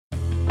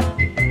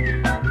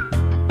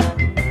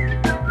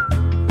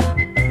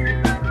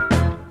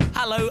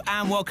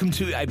welcome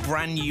to a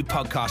brand new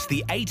podcast,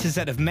 The A to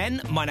Z of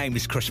Men. My name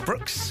is Chris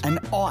Brooks. And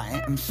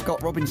I am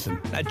Scott Robinson.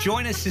 Now,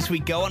 join us as we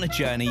go on a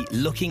journey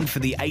looking for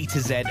the A to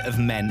Z of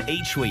men.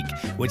 Each week,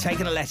 we're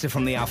taking a letter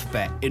from the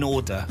alphabet in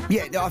order.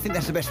 Yeah, I think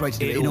that's the best way to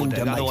do it, in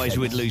order. Otherwise,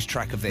 we'd lose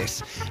track of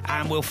this.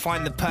 And we'll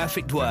find the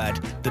perfect word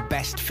that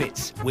best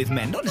fits with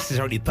men. Not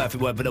necessarily the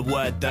perfect word, but a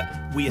word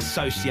that we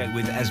associate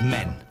with as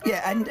men.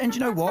 Yeah, and you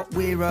know what?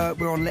 We're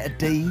on letter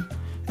D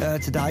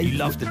today. You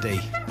love the D.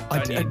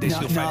 This is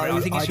your favourite.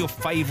 I think it's your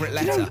favourite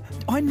letter. You know,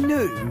 I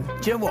knew.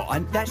 Do you know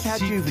what? That's how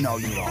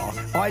juvenile you are.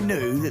 I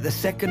knew that the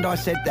second I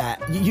said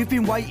that, you've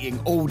been waiting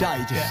all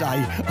day to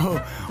say,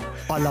 "Oh,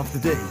 I love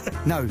the D."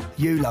 No,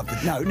 you love the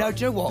no.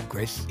 Do you know what,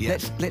 Chris? Yeah.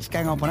 Let's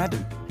gang up on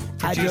Adam.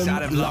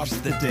 Adam loves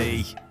the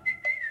D.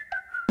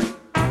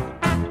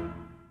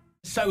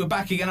 So we're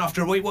back again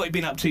after a week. What have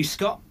you been up to,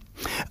 Scott?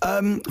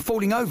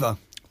 Falling over.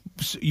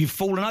 So you've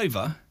fallen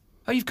over?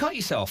 Oh, you've cut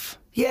yourself?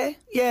 Yeah.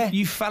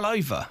 You fell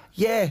over?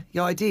 Yeah,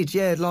 I did,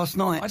 last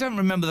night. I don't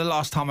remember the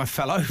last time I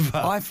fell over.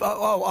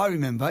 I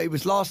remember. It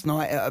was last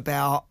night at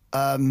about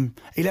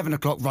 11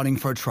 o'clock running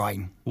for a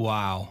train.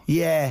 Wow.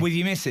 Yeah. With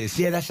your missus?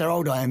 Yeah, that's how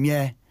old I am,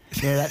 yeah.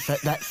 Yeah,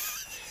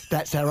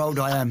 that's how old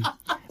I am.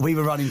 We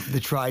were running for the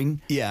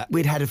train. Yeah.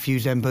 We'd had a few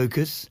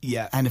Zambucas.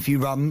 Yeah. And a few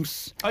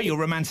rums. Oh, your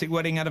romantic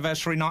wedding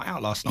anniversary night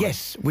out last night?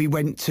 Yes, we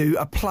went to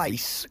a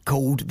place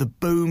called the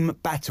Boom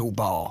Battle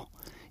Bar.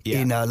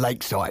 Yeah. In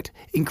Lakeside.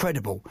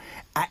 Incredible.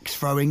 Axe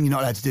throwing, you're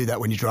not allowed to do that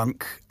when you're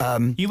drunk.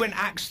 You went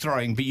axe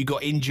throwing, but you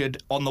got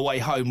injured on the way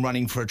home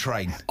running for a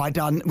train.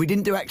 We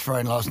didn't do axe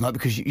throwing last night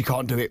because you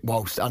can't do it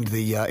whilst under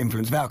the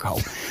influence of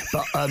alcohol.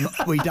 But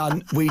we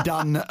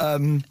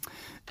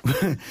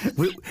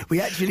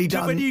actually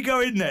done... So when you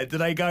go in there, do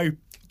they go...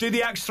 Do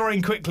the axe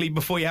throwing quickly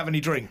before you have any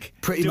drink.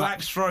 Pretty much.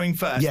 Axe throwing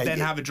first, then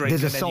have a drink.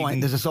 There's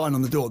a sign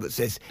on the door that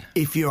says,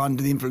 if you're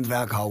under the influence of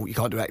alcohol, you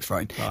can't do axe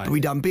throwing. Right. But we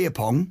done beer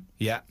pong.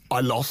 Yeah.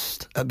 I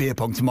lost at beer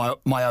pong to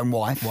my own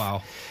wife.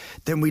 Wow.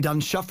 Then we done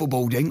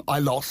shuffleboarding. I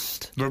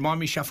lost. Remind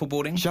me,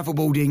 shuffleboarding?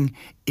 Shuffleboarding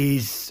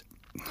is...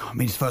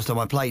 it's the first time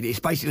I played it. It's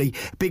basically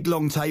a big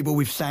long table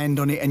with sand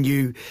on it, and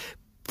you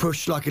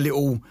push like a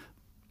little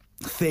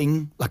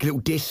thing, like a little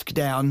disc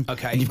down.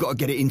 Okay. And you've got to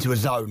get it into a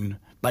zone,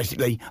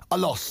 basically. I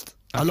lost.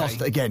 Okay. I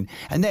lost it again.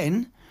 And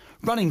then,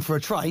 running for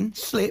a train,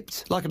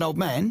 slipped, like an old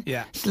man.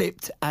 Yeah.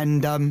 Slipped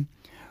and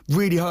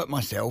really hurt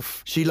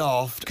myself. She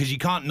laughed. Because you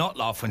can't not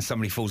laugh when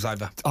somebody falls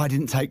over. I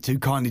didn't take too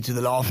kindly to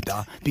the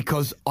laughter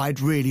because I'd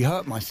really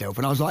hurt myself.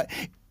 And I was like,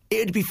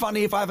 it'd be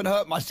funny if I haven't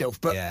hurt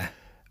myself, but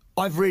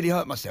I've really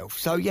hurt myself.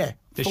 So, yeah.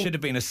 There should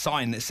have been a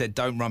sign that said,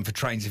 don't run for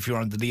trains if you're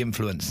under the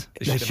influence.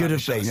 There should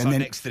have been. And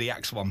then next to the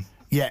axe one.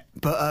 Yeah,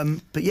 but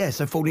yeah,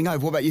 so falling over.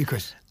 What about you,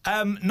 Chris?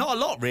 Not a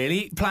lot,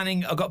 really.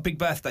 I've got a big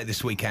birthday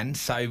this weekend,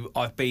 so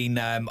I've been,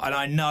 and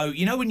I know,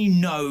 when you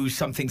know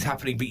something's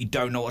happening but you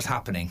don't know what's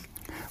happening?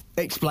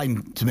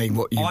 Explain to me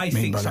what you mean by that.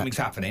 I think something's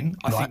happening.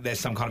 I think there's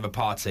some kind of a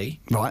party.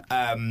 Right.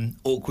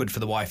 Awkward for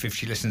the wife if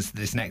she listens to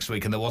this next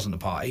week and there wasn't a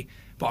party,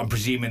 but I'm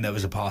presuming there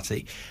was a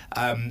party.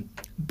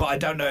 But I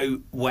don't know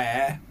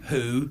where,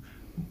 who,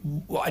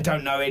 I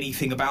don't know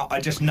anything about. I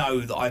just know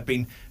that I've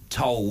been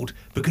told,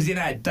 because in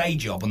our day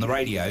job on the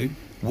radio,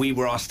 we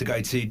were asked to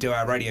go to do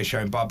our radio show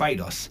in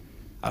Barbados.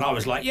 And I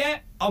was like, yeah,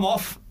 I'm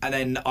off. And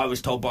then I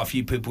was told by a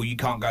few people, you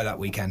can't go that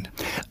weekend.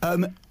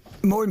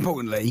 More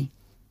importantly,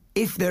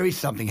 if there is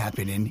something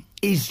happening,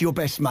 is your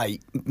best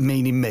mate,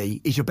 meaning me,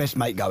 is your best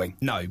mate going?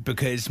 No,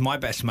 because my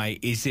best mate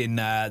is in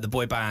the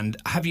boy band.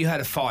 Have you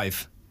heard of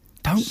Five?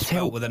 Don't Spelled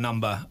tell. with a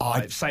number.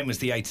 Same as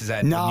the A to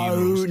Z.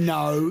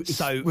 No.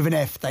 So with an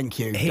F, thank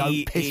you.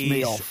 Don't piss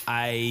me off.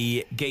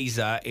 A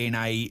geezer in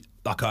a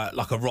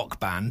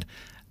rock band.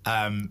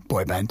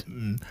 Boy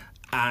band.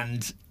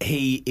 And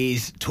he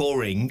is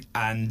touring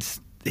and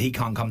he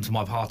can't come to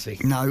my party.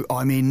 No,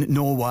 I'm in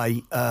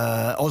Norway,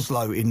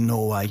 Oslo in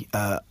Norway,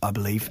 I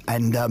believe.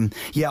 And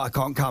I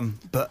can't come.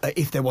 But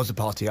if there was a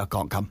party, I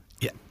can't come.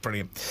 Yeah,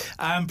 brilliant.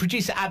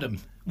 Producer Adam,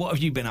 what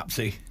have you been up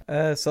to?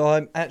 So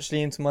I'm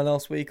actually into my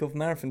last week of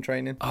marathon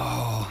training.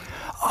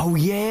 Oh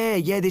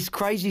yeah, this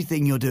crazy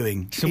thing you're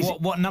doing. So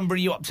what number are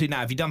you up to now?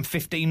 Have you done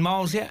 15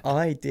 miles yet?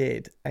 I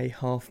did a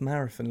half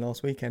marathon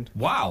last weekend.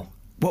 Wow.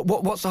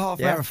 What's a half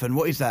marathon?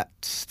 What is that?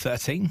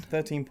 13.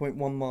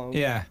 13.1 miles.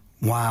 Yeah.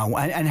 Wow.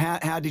 And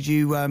how did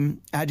you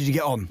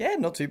get on? Yeah,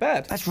 not too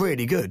bad. That's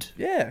really good.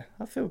 Yeah,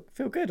 I feel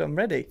good. I'm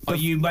ready. Are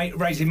you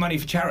raising money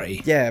for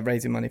charity? Yeah,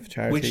 raising money for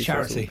charity. Which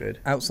charity? So it's all good.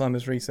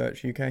 Alzheimer's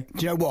Research UK.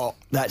 Do you know what?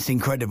 That's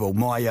incredible.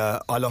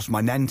 I lost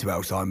my nan to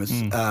Alzheimer's.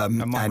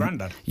 And my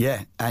granddad.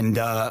 Yeah, and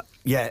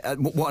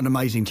what an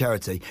amazing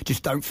charity.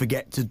 Just don't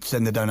forget to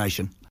send the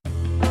donation.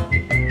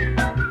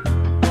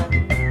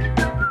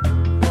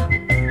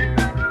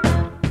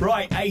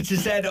 Right, A to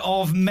Z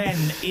of Men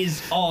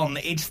is on.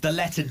 It's the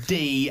letter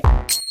D.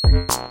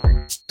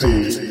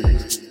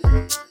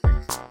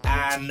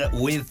 And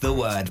with the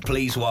word,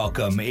 please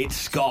welcome, it's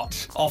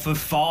Scott off of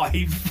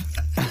 5.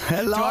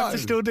 Hello. Do I have to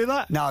still do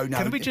that? No.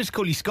 Can we just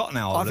call you Scott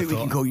now? I think we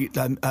can call you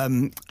A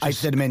to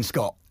Z of Men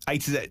Scott. A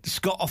to Z,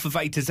 Scott off of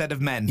A to Z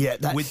of Men. Yeah,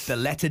 that's... with the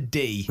letter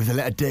D. With the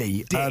letter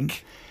D.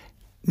 Dick.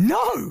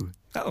 No.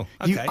 Oh,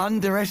 You okay.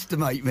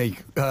 underestimate me,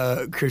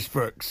 Chris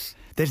Brooks.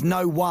 There's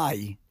no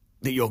way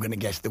that you're going to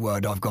guess the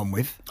word I've gone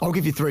with. I'll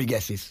give you 3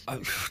 guesses.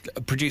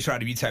 Producer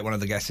Adam, you take one of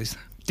the guesses.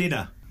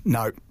 Dinner.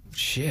 No.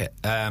 Shit.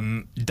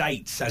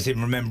 Dates, as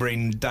in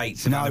remembering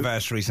dates and No.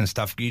 anniversaries and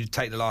stuff. You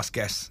take the last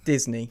guess.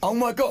 Disney. Oh,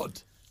 my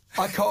God.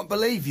 I can't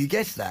believe you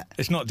guessed that.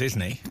 It's not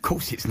Disney. Of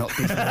course it's not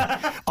Disney.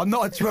 I'm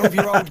not a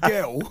 12-year-old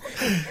girl.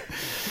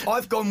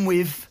 I've gone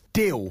with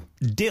deal.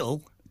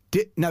 Dill?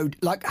 No,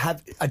 like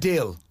have a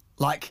deal.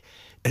 Like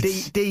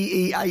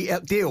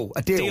D-E-A-L, deal.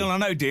 A deal. Deal, I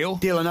know deal.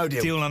 Deal, I know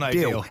deal. Deal, I know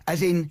deal.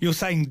 As in... You're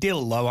saying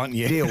dill, though, aren't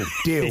you? Deal.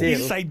 You Deal.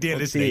 say dill,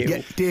 Or isn't it? deal.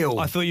 Yeah, deal.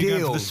 I thought you were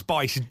going Deal. for the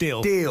spice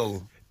dill.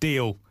 Deal.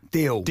 Deal.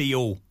 Deal.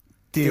 Deal.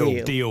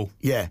 Deal. Deal.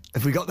 Yeah.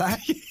 Have we got that?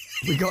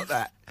 We got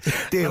that.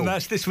 Deal. And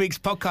that's this week's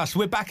podcast.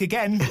 We're back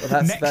again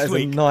That next is a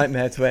week.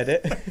 nightmare to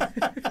edit.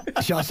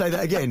 Shall I say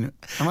that again?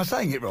 Am I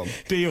saying it wrong?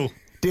 Deal.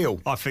 Deal.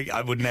 I think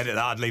I wouldn't edit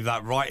that. I'd leave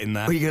that right in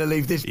there. Are you going to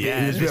leave this bit Yeah,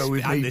 in as well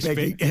with and me, this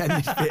Becky? bit. And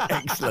this bit,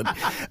 excellent.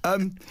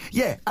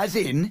 Yeah, as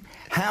in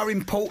how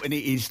important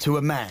it is to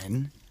a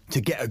man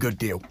to get a good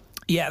deal.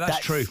 Yeah, that's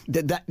true.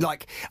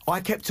 Like, I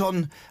kept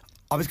on.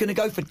 I was going to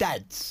go for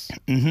dads,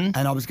 and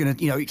I was going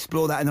to,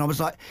 explore that, and then I was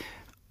like.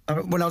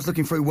 When I was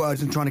looking through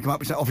words and trying to come up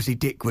with something, obviously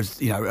Dick was,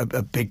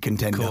 a big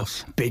contender. Of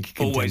course. Big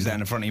contender. Always there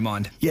in the front of your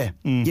mind. Yeah,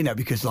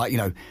 because,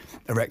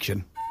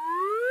 erection.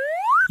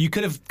 You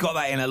could have got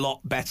that in a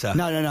lot better.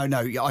 No.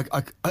 Yeah,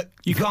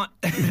 You can't.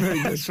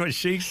 That's what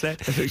she said.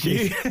 That's what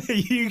she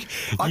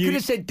I could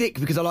have said dick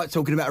because I like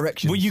talking about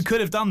erections. Well, you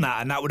could have done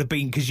that, and that would have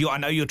been because I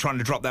know you're trying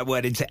to drop that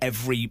word into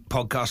every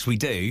podcast we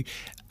do,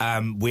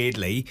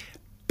 weirdly.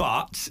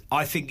 But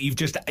I think you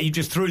just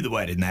threw the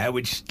word in there,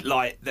 which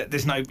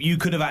there's no. You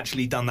could have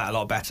actually done that a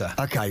lot better.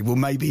 Okay, well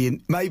maybe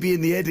in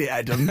the edit,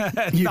 Adam.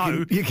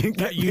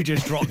 You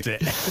just dropped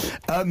it.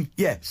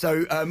 Yeah.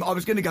 So I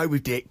was going to go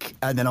with Dick,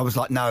 and then I was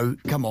like, no,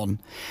 come on,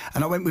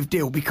 and I went with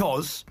Deal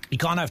because You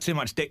can't have too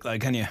much dick, though,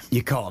 can you?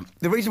 you can't.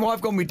 The reason why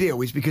I've gone with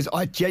Deal is because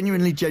I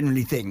genuinely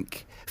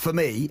think, for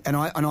me, and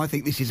I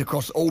think this is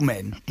across all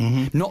men,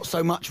 not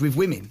so much with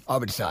women, I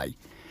would say,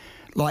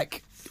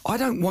 like. I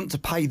don't want to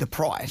pay the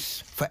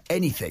price for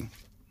anything,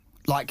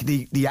 like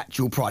the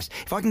actual price.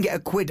 If I can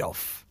get £1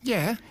 off,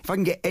 Yeah. if I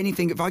can get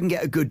anything, if I can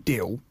get a good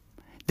deal,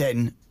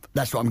 then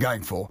that's what I'm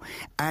going for.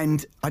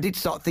 And I did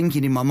start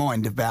thinking in my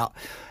mind about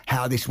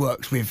how this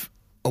works with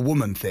a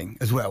woman thing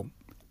as well.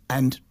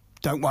 And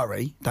don't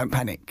worry, don't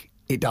panic,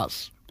 it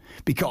does.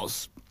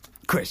 Because,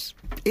 Chris,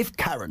 if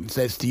Karen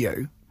says to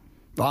you,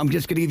 right, I'm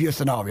just going to give you a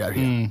scenario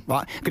here,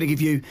 right? I'm going to give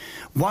you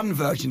one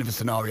version of a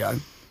scenario,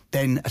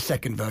 then a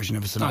second version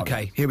of a scenario.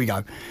 Okay. Here we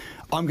go.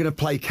 I'm going to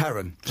play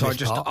Karen. So I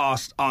just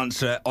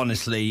answer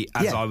honestly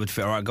as I would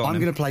feel. All right, go on.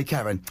 I'm going to play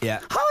Karen. Yeah.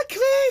 Hi,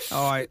 Chris.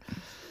 All right.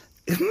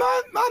 It's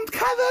I'm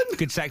Karen.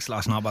 Good sex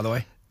last night, by the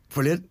way.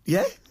 Brilliant.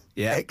 Yeah?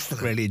 Yeah.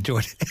 Excellent. Really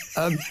enjoyed it.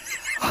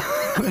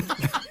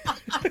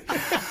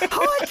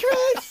 Hi,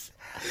 Chris.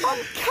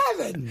 I'm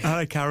Karen.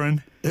 Hi,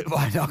 Karen.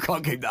 Right, I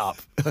can't keep that up.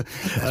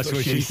 That's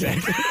what she said.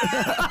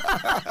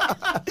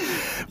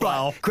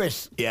 Right,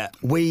 Chris. Yeah.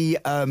 We're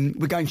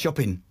going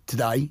shopping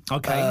today.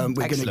 Okay, we're going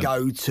to excellent.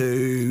 go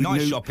to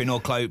Nice shopping or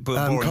boring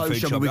clothes food shopping.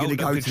 shopping. We're going to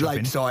go good to shopping.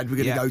 Lakeside. We're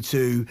going Yeah. to go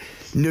to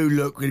New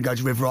Look. We're going to go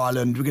to River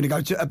Island. We're going to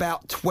go to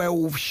about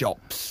 12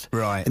 shops.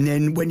 Right. And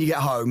then when you get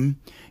home,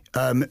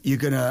 you're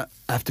going to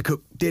have to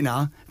cook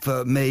dinner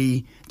for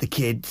me, the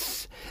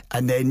kids,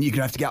 and then you're going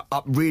to have to get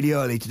up really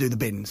early to do the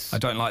bins. I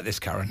don't like this,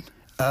 Karen.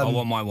 I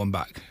want my one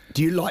back.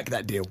 Do you like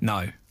that deal?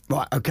 No.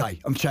 Right, okay,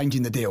 I'm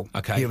changing the deal.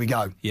 Okay. Here we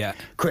go. Yeah.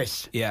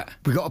 Chris. Yeah.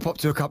 We've got to pop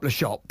to a couple of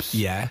shops.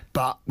 Yeah.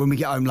 But when we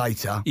get home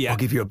later, Yeah. I'll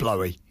give you a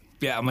blowy.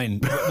 Yeah, I mean,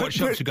 what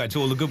shops you go to?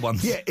 All the good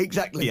ones. Yeah,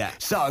 exactly. Yeah.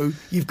 So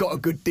you've got a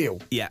good deal.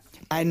 Yeah.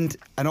 And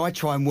I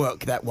try and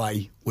work that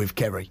way with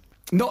Kerry.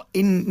 Not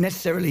in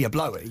necessarily a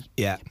blowy.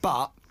 Yeah.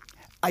 But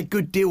a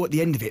good deal at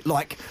the end of it.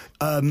 Like,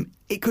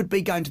 it could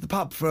be going to the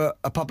pub for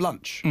a pub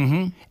lunch.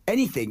 Mm-hmm.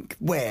 Anything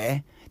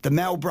where the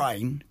male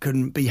brain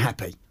can be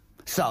happy.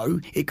 So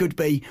it could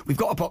be, we've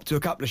got to pop to a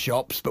couple of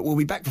shops, but we'll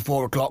be back for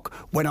 4 o'clock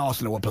when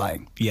Arsenal are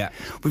playing. Yeah.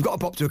 We've got to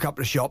pop to a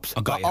couple of shops,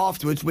 I got but you.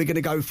 afterwards we're going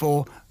to go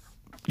for, do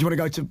you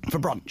want to go for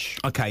brunch?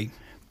 Okay.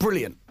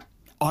 Brilliant.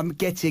 I'm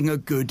getting a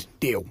good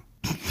deal.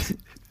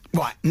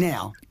 Right,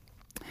 now,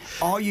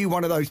 are you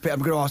one of those people, I'm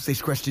going to ask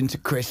this question to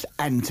Chris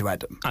and to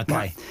Adam. Okay.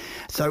 Right.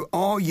 So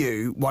are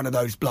you one of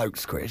those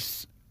blokes,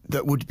 Chris,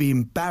 that would be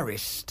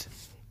embarrassed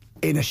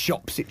in a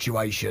shop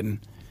situation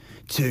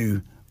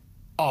to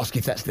ask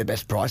if that's their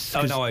best price?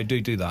 Oh, no, I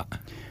do that.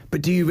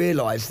 But do you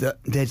realise that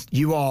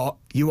you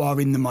are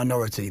in the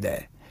minority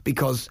there?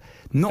 Because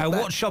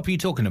What shop are you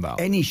talking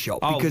about? any shop,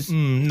 Oh, because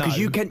no.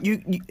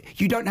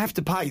 you don't have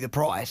to pay the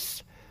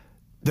price.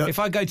 If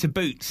I go to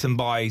Boots and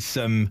buy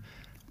some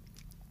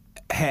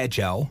hair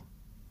gel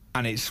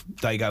and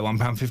they go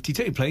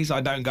 £1.52, please,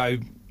 I don't go,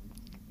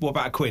 what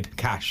about £1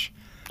 cash?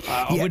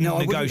 I wouldn't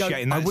negotiate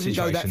in that I wouldn't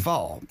situation. go that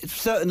far.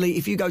 Certainly,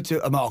 if you go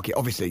to a market,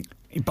 obviously,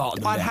 you barter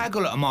them I'd down.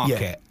 haggle at a market,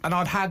 Yeah. and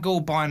I'd haggle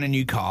buying a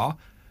new car,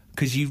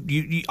 because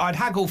I'd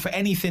haggle for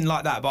anything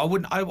like that, but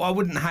I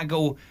wouldn't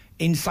haggle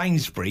in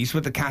Sainsbury's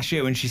with the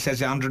cashier when she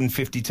says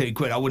 152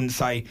 quid. I wouldn't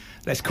say,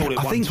 let's call it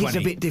 120. I think it's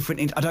a bit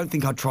different. I don't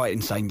think I'd try it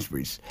in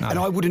Sainsbury's. No. And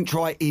I wouldn't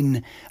try it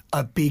in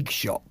a big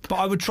shop. But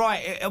I would try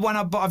it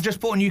I've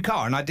just bought a new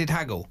car and I did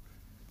haggle.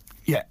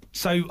 Yeah.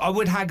 So I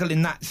would haggle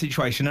in that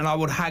situation, and I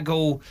would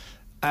haggle...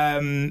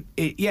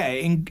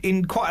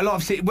 in quite a lot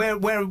of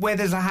where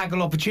there's a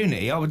haggle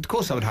opportunity, of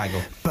course I would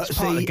haggle. But it's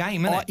part of the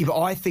game, isn't it?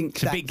 But I think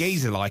it's a bit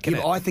geezer like, isn't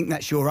it? But I think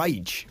that's your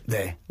age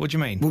there. What do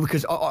you mean? Well,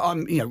 because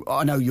I'm,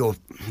 I know you're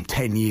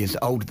 10 years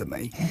older than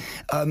me,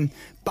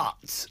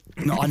 but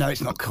no, I know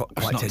it's not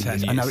quite 10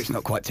 years. I know it's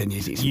not quite 10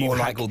 years. It's more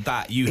like haggled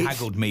that. You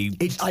haggled me.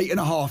 It's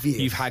 8.5 years.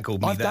 You've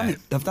haggled me. I've done it.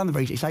 I've done the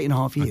research. It's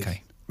 8.5 years.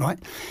 Okay, right.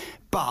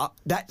 But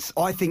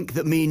I think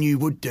that me and you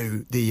would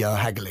do the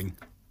haggling.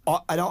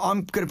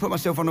 I'm going to put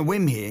myself on a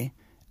whim here.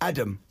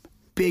 Adam,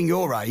 being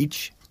your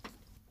age,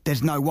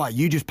 there's no way.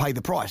 You just pay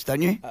the price,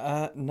 don't you?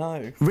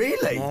 No.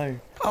 Really? No.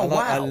 Oh, wow.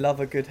 I love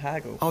a good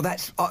haggle. Oh,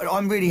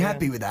 I'm really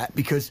happy with that,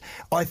 because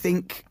I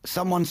think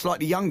someone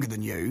slightly younger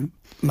than you,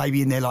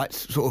 maybe in their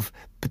sort of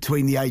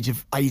between the age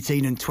of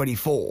 18 and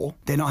 24,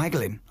 they're not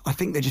haggling. I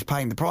think they're just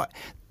paying the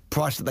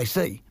price that they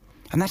see.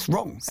 And that's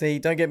wrong. See,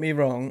 don't get me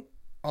wrong.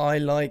 I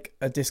like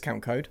a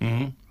discount code.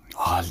 Mm-hmm.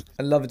 I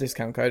love a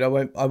discount code. I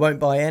won't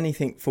buy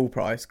anything full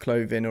price,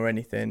 clothing or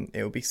anything.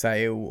 It'll be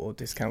sale or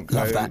discount code.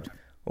 Love that.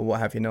 Or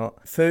what have you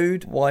not.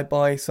 Food, why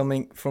buy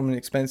something from an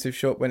expensive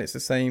shop when it's the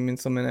same in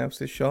someone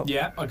else's shop?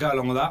 Yeah, I go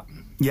along with that.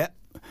 Yeah.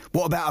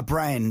 What about a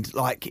brand?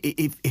 Like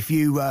if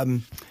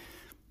you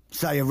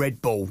say a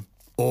Red Bull,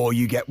 or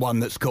you get one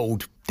that's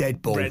called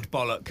Dead Bull. Red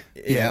Bollock.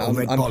 Yeah, I'm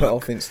put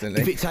off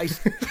instantly. If it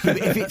tastes, if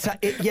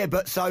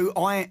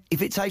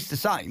it tastes the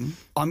same,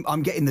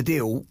 I'm getting the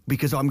deal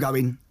because I'm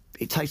going.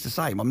 It tastes the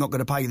same. I'm not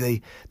going to pay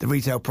the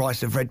retail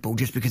price of Red Bull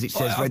just because it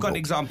says Red Bull. I've got an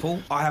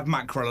example. I have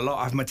mackerel a lot.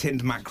 I have my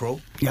tinned mackerel.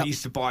 Yep. I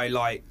used to buy,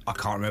 I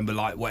can't remember,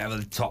 whatever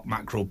the top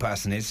mackerel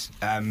person is.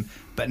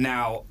 But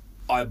now,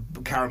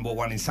 Karen bought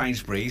one in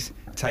Sainsbury's.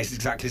 Tastes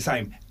exactly the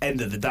same.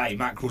 End of the day,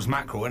 mackerel's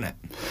mackerel, isn't it?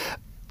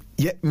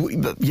 Yeah,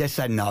 but yes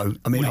and no.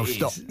 I mean, well, I'll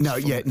stop.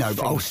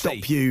 But I'll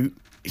stop you.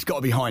 It's got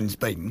to be Heinz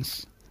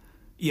beans.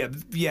 Yeah.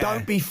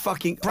 Don't be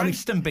fucking...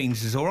 Branston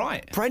beans is all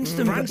right.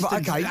 Branston beans,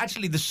 okay.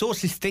 Actually, the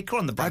sauce is thicker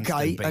on the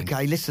Branston beans.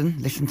 Okay,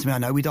 listen to me. I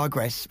know we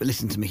digress, but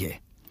listen to me here.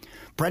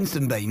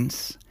 Branston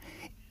beans,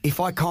 if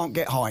I can't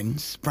get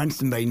Heinz,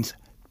 Branston beans,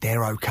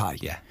 they're okay.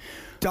 Yeah.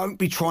 Don't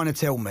be trying to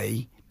tell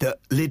me that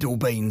Lidl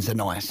beans are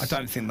nice. I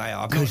don't think they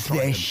are. Because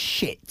they're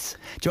shit.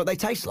 Do you know what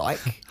they taste like?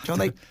 I don't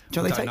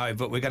know,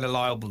 but we're going to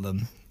libel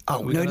them.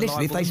 Oh, no,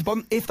 listen,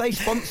 if they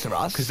sponsor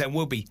us... Because then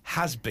we'll be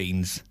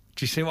has-beens.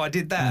 Do you see what I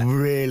did there?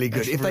 Really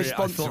good. If they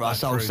sponsor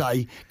us, I'll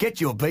say,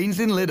 get your beans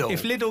in Lidl.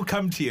 If Lidl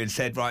come to you and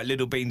said, right,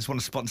 Lidl Beans want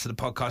to sponsor the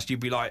podcast, you'd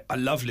be like, I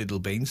love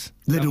Lidl Beans.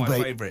 They're my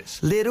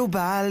favourites. Little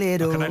by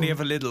little. I can only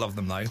have a little of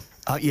them, though.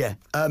 Yeah.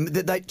 Do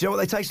you know what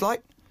they taste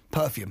like?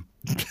 Perfume.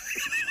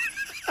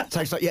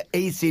 Tastes like you're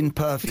eating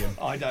perfume.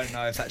 I don't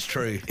know if that's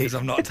true, because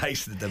I've not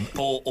tasted them,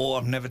 or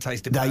I've never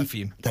tasted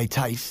perfume. They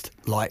taste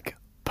like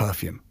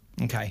perfume.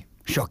 Okay.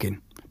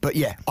 Shocking. But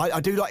yeah,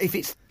 I do like if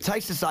it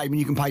tastes the same and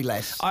you can pay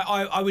less.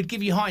 I would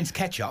give you Heinz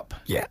ketchup.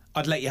 Yeah.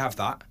 I'd let you have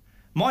that.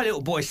 My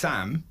little boy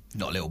Sam,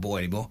 not a little boy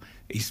anymore,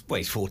 he's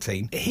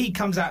 14. He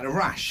comes out in a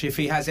rash if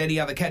he has any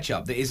other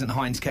ketchup that isn't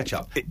Heinz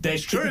ketchup.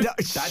 That's true.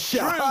 That's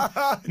true.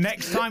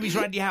 Next time he's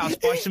round your house,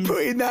 buy some...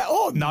 putting that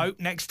on? No,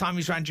 next time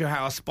he's round your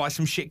house, buy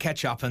some shit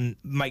ketchup and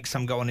make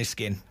some go on his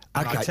skin.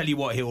 And Okay. I tell you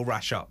what, he'll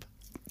rash up.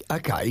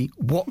 Okay,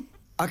 what...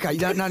 Okay,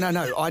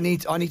 no. I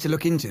need to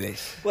look into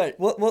this. Wait,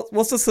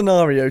 what's the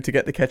scenario to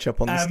get the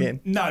ketchup on the skin?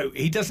 No,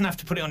 he doesn't have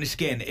to put it on his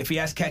skin. If he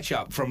has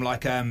ketchup from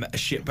a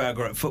shit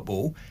burger at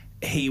football,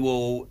 he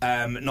will,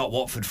 not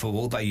Watford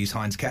football, they use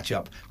Heinz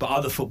ketchup, but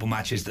other football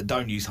matches that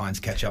don't use Heinz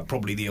ketchup,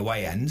 probably the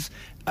away ends,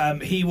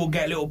 he will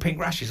get little pink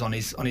rashes on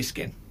his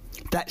skin.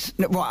 That's...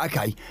 Right,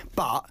 okay,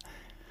 but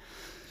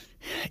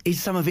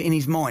is some of it in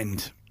his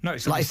mind? No,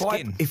 it's on his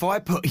skin. If I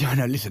put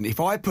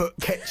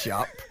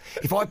ketchup,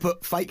 if I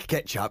put fake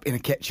ketchup in a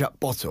ketchup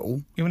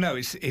bottle... You know,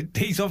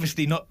 he's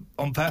obviously not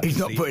on purpose. He's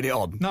not putting it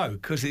on. No,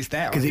 because it's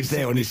there. Because it's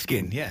there on his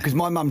skin. Yeah. Because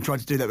my mum tried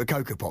to do that with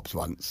Cocoa Pops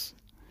once.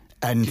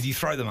 And did you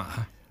throw them at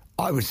her?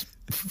 I was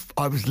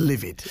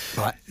livid.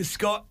 Right,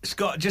 Scott,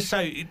 just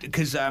so,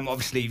 because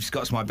obviously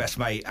Scott's my best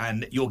mate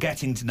and you're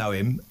getting to know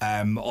him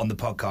on the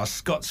podcast.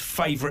 Scott's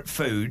favourite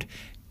food...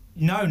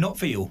 No, not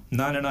veal.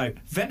 No.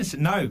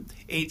 Venison. No,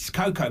 it's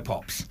Cocoa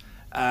Pops.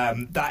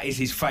 That is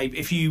his favourite.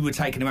 If you were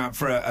taking him out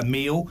for a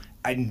meal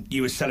and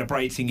you were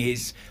celebrating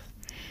his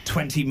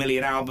 20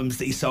 million albums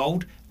that he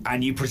sold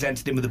and you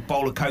presented him with a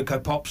bowl of Cocoa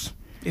Pops,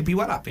 he'd be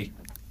well happy.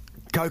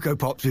 Cocoa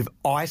Pops with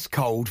ice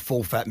cold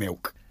full fat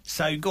milk.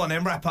 So go on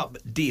then, wrap up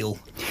deal.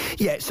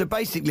 Yeah, so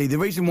basically the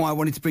reason why I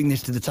wanted to bring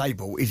this to the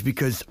table is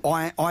because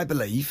I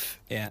believe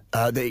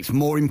that it's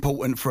more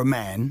important for a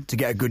man to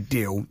get a good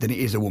deal than it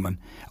is a woman.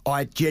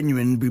 I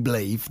genuinely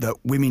believe that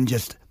women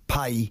just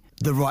pay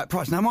the right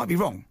price. Now, I might be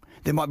wrong.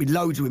 there might be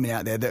loads of women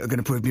out there that are going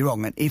to prove me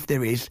wrong. And if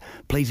there is,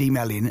 please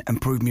email in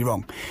and prove me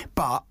wrong.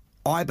 But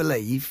I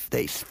believe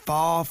that it's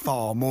far,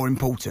 far more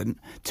important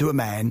to a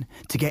man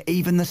to get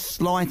even the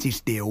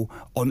slightest deal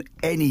on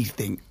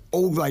anything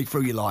all the way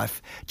through your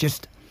life.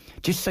 Just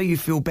so you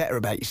feel better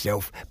about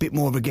yourself, a bit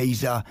more of a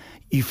geezer.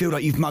 You feel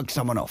like you've mugged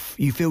someone off.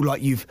 You feel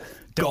like you've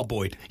Del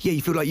Boyd. Yeah,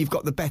 you feel like you've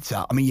got the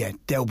better. I mean, yeah,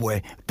 Del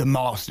Boy, the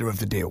master of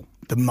the deal.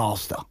 The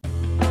master.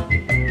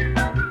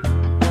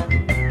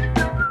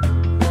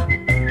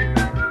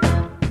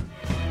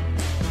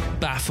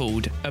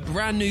 Baffled, a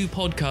brand new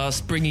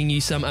podcast bringing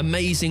you some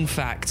amazing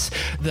facts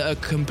that are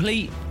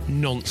complete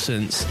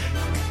nonsense.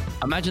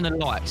 Imagine the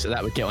likes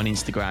that would get on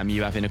Instagram,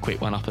 you having a quick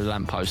one up a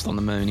lamppost on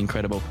the moon.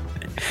 Incredible.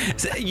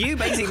 So you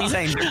basically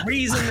saying the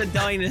reason the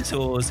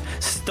dinosaurs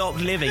stopped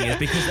living is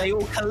because they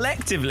all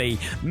collectively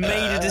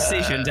made a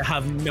decision to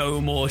have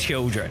no more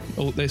children.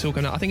 It's all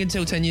kind of, I think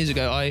until 10 years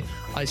ago,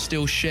 I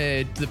still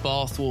shared the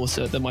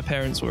bathwater that my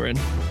parents were in.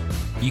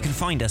 You can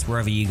find us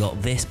wherever you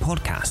got this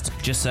podcast.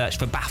 Just search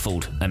for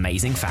Baffled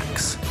Amazing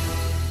Facts.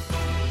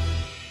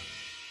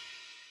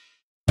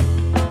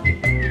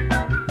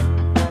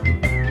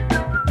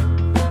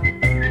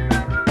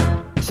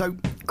 So,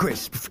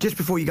 Chris, just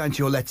before you go into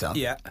your letter,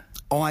 Yeah.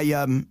 I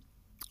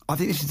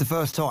think this is the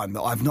first time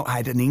that I've not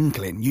had an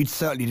inkling. You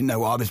certainly didn't know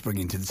what I was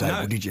bringing to the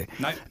table, No. did you?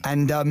 No.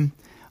 And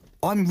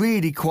I'm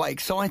really quite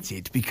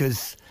excited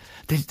because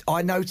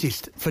I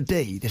noticed for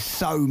D, there's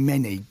so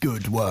many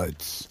good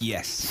words.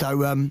 Yes.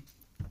 So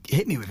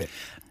hit me with it.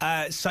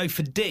 So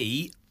for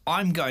D,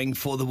 I'm going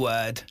for the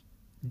word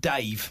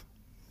Dave.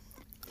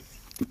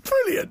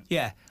 Brilliant.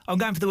 Yeah, I'm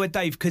going for the word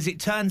Dave because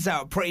it turns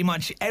out pretty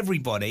much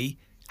everybody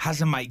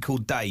has a mate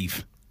called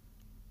Dave.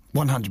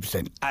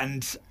 100%.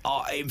 And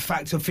in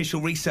fact, official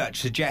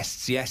research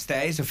suggests, yes,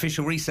 there is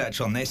official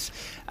research on this,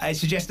 it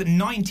suggests that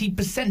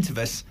 90% of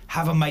us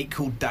have a mate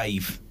called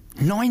Dave.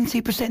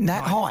 90%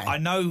 that high? I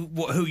know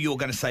who you're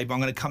going to say, but I'm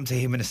going to come to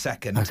him in a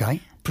second. Okay.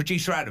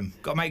 Producer Adam,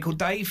 got a mate called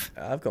Dave?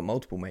 I've got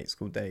multiple mates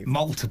called Dave.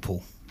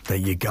 Multiple. There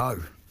you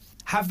go.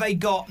 Have they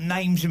got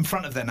names in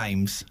front of their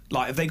names?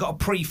 Like, have they got a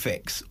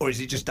prefix, or is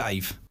it just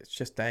Dave? It's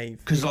just Dave.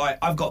 Because, like,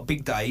 I've got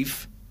Big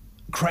Dave,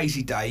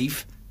 Crazy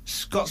Dave,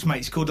 Scott's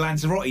mate's called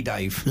Lanzarote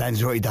Dave.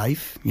 Lanzarote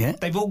Dave, yeah.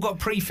 They've all got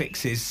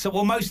prefixes. So,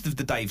 well, most of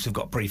the Daves have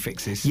got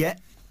prefixes. Yeah.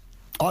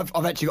 I've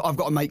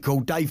got a mate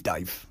called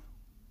Dave.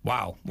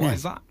 Wow. Why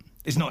is that?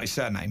 It's not his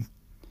surname.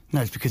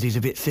 No, it's because he's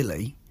a bit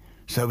silly.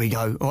 So we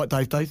go, all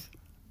right, Dave.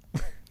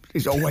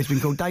 He's always been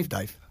called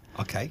Dave.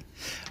 Okay.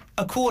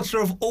 A quarter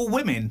of all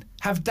women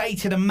have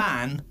dated a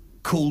man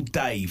called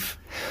Dave.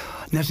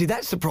 Now, see,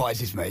 that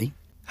surprises me.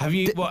 Have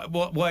you?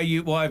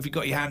 Why have you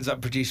got your hands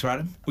up, Producer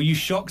Adam? Were you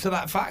shocked at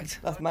that fact?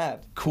 That's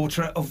mad.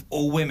 Quarter of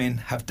all women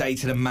have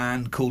dated a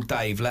man called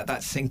Dave. Let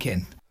that sink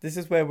in. This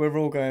is where we're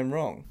all going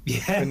wrong.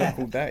 Yeah. We're not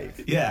called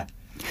Dave. Yeah.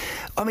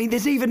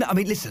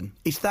 Listen,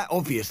 it's that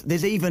obvious.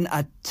 There's even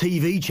a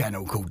TV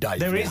channel called Dave.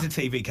 There now. is a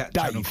TV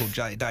channel called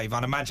Dave.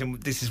 I'd imagine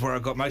this is where I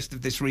got most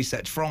of this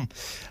research from.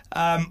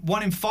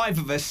 1 in 5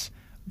 of us,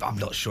 I'm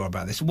not sure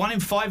about this, 1 in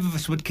 5 of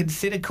us would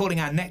consider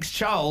calling our next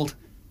child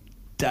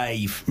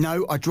Dave.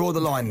 No, I draw the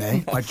line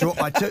there. I draw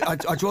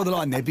the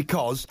line there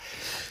because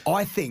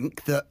I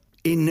think that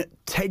in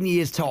 10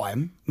 years'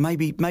 time,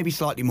 maybe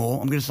slightly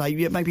more, I'm going to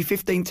say maybe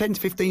 10 to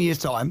 15 years'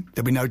 time,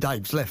 there'll be no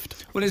Daves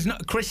left. Well,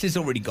 Chris is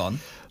already gone.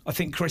 I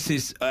think Chris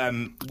is...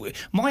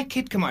 my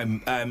kid come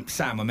home,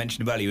 Sam, I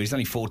mentioned him earlier, he's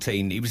only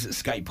 14, he was at the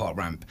skate park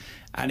ramp,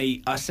 and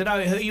I said,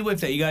 oh, who are you with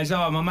there? He goes,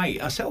 oh, my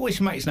mate. I said, oh, what's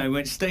your mate's name? He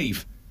went,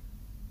 Steve.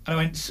 And I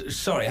went,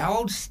 sorry, how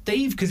old's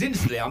Steve? Because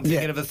instantly I'm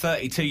thinking of a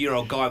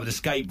 32-year-old guy with a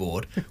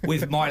skateboard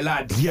with my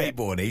lad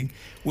skateboarding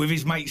with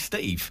his mate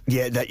Steve.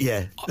 That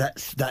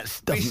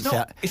doesn't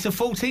sound... It's a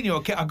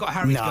 14-year-old kid. I've got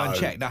Harry to go and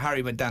check. Now,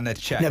 Harry went down there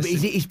to check. No, but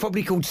he's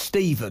probably called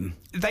Stephen.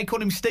 They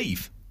call him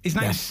Steve. His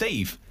name's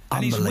Steve.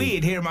 And it's Unbelievable.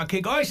 weird hearing my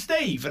kid go, oh,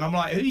 Steve. And I'm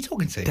like, who are you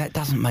talking to? That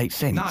doesn't make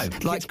sense. No,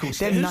 like called them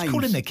Steve. names, Who's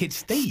calling their kid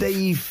Steve?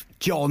 Steve,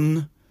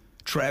 John,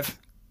 Trev.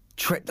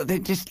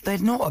 they're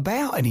not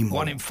about anymore.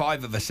 1 in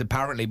 5 of us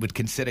apparently would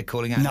consider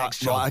calling our next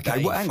child right, okay.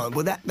 Dave. Well, hang on.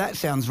 Well, that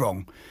sounds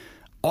wrong.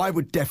 I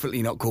would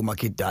definitely not call my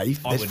kid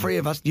Dave. There's wouldn't. 3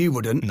 of us. You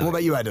wouldn't. No. What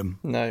about you, Adam?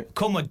 No.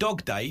 Call my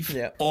dog Dave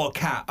or a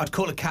cat. I'd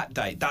call a cat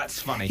Dave.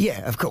 That's funny.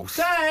 Yeah, of course.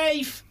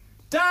 Dave!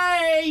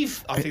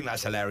 Dave! I think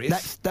that's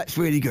hilarious. That's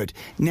really good.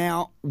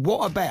 Now,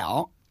 what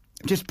about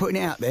just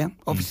putting it out there?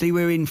 Obviously,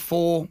 we're in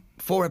four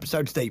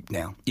episodes deep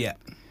now. Yeah.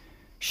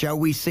 Shall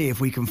we see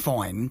if we can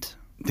find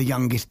the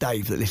youngest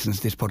Dave that listens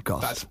to this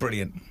podcast? That's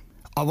brilliant.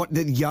 I want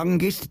the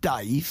youngest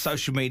Dave.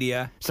 Social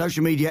media,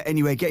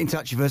 anyway, get in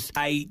touch with us.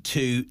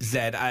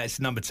 A2Z, it's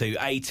number 2,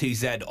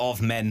 A2Z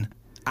of men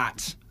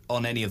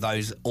on any of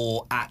those,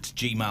 or at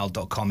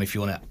gmail.com if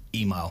you want to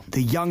email.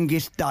 The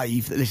youngest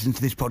Dave that listens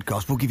to this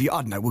podcast, we'll give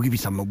you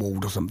some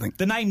award or something.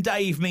 The name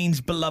Dave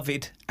means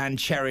beloved and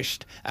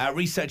cherished.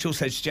 Research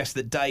also suggests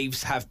that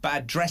Daves have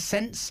bad dress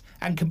sense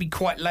and can be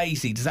quite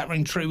lazy. Does that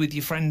ring true with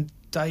your friend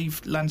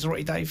Dave,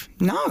 Lanzarote Dave?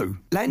 No,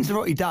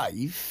 Lanzarote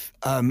Dave.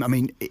 I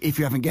mean, if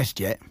you haven't guessed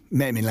yet,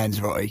 met him in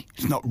Lanzarote.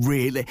 It's not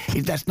really.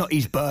 That's not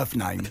his birth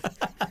name,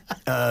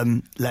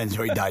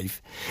 Lanzarote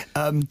Dave.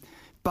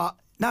 But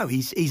no,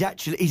 he's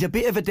a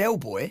bit of a Del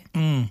boy.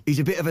 He's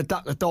a bit of a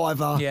ducker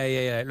diver.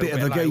 Yeah. Bit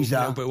of a geezer. A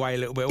little bit away, a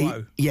little bit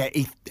low.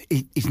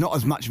 He's not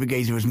as much of a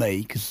geezer as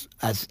me because,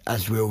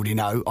 as we already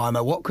know, I'm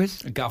a what,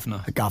 Chris? A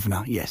governor. A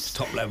governor, yes.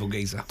 Top level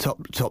geezer.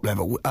 Top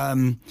level.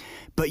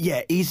 But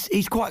yeah,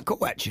 he's quite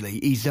cool actually.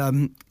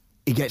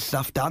 He gets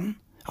stuff done.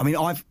 I mean,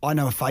 I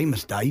know a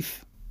famous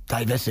Dave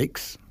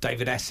Essex.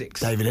 David Essex.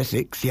 David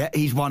Essex, yeah.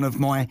 He's one of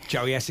my...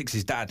 Joey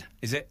Essex's dad,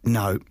 is it?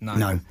 No.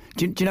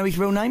 Do you know his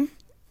real name?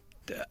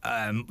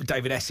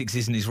 David Essex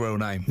isn't his real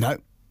name. No.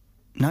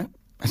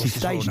 That's his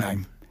stage real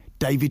name.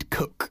 David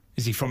Cook.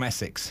 Is he from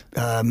Essex?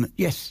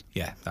 Yes.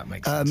 Yeah, that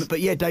makes sense. But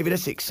yeah, David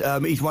Essex.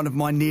 He's one of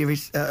my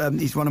nearest.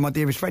 He's one of my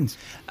dearest friends.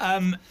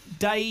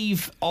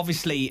 Dave,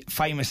 obviously,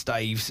 famous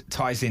Dave's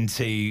ties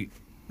into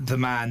the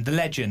man, the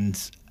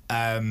legend,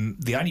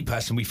 the only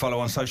person we follow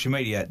on social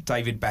media,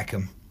 David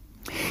Beckham.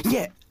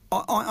 Yeah,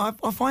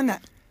 I find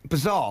that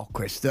bizarre,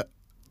 Chris. That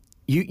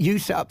you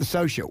set up the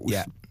socials.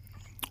 Yeah.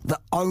 The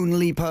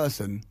only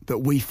person that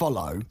we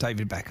follow,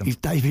 David Beckham, is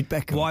David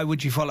Beckham. Why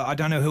would you follow? I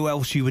don't know who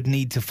else you would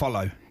need to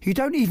follow. You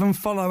don't even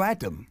follow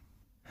Adam.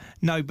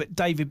 No, but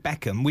David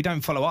Beckham, we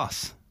don't follow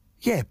us.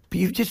 Yeah, but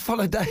you just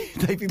follow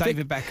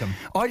David Beckham.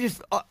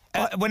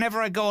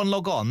 Whenever I go and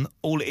log on,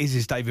 all it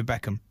is David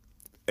Beckham.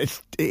 It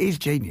is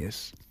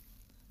genius.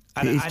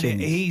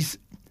 He's.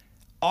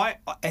 I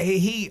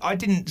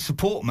didn't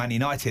support Man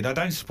United. I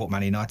don't support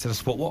Man United. I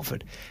support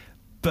Watford.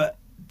 But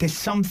there's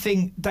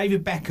something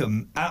David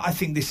Beckham. I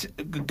think this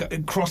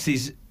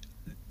crosses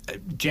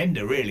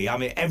gender. Really, I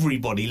mean,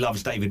 everybody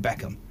loves David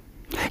Beckham.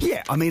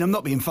 Yeah, I mean, I'm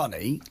not being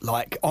funny.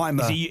 Like,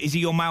 Is he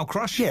your male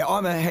crush? Yeah,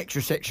 I'm a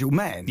heterosexual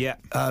man. Yeah.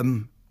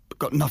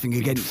 Got nothing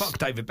against. Fuck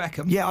David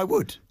Beckham. Yeah, I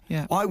would.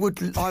 Yeah. I would.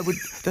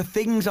 The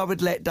things I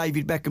would let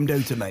David Beckham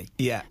do to me.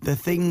 Yeah. The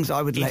things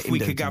I would let him do.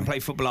 If we could go and me. play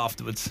football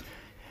afterwards.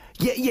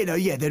 Yeah,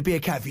 there'd be a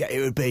caveat. It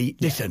would be,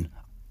 listen,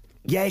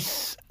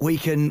 yes, we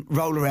can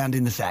roll around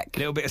in the sack. A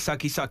little bit of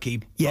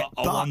sucky, yeah,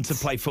 but I want to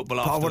play football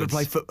afterwards. I want to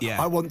play football. Yeah.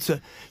 I want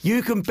to...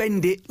 You can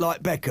bend it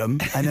like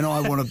Beckham, and then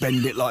I want to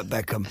bend it like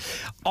Beckham.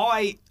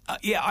 I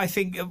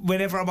think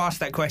whenever I'm asked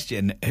that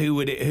question,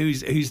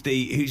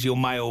 who's your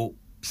male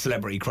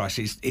celebrity crush?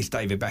 It's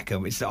David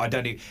Beckham.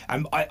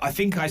 I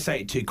think I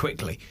say it too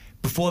quickly.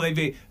 Before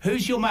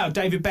who's your male?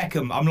 David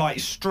Beckham. I'm like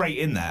straight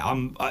in there.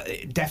 I'm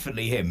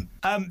definitely him.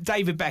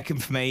 David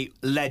Beckham for me,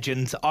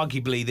 legend.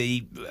 Arguably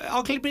the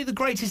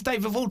greatest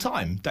Dave of all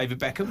time. David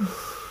Beckham.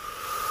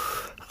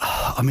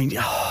 I mean,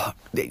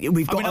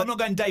 I'm not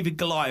going David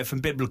Goliath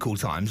from biblical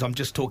times. I'm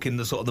just talking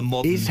the sort of the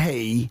modern. Is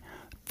he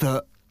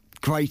the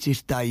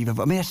greatest Dave of?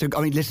 I mean,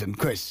 listen,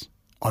 Chris.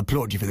 I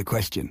applaud you for the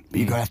question,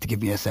 but you're going to have to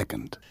give me a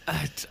second.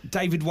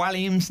 David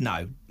Walliams?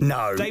 No.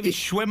 David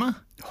Schwimmer?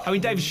 I mean,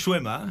 David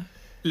Schwimmer.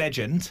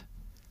 Legend,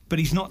 but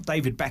he's not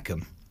David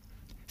Beckham.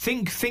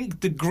 Think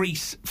the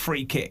Greece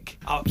free kick.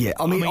 Yeah,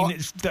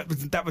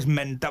 that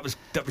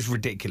was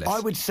ridiculous. I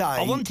would say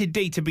I wanted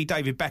D to be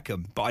David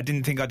Beckham, but I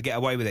didn't think I'd get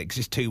away with it because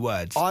it's two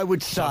words. I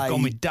would so say I've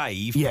gone with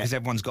Dave because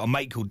everyone's got a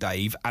mate called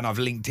Dave, and I've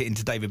linked it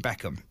into David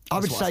Beckham. I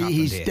would say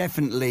he's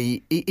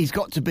definitely. He's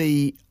got to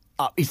be.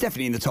 He's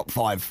definitely in the top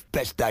 5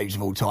 best Daves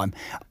of all time.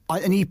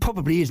 And he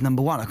probably is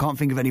number 1. I can't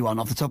think of anyone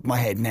off the top of my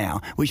head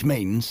now, which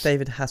means...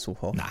 David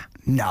Hasselhoff. Nah.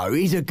 No,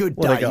 he's a good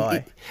What Dave. a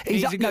guy.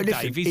 He's a good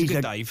Dave. He's a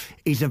good Dave.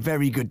 He's a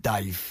very good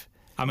Dave.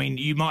 I mean,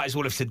 you might as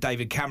well have said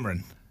David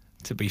Cameron,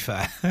 to be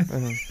fair.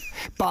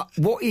 But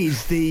what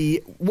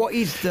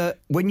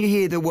when you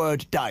hear the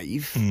word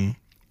Dave,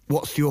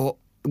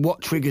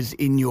 what triggers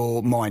in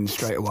your mind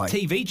straight away?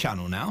 TV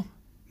channel now.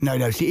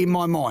 No. See, in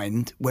my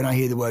mind, when I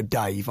hear the word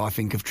Dave, I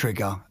think of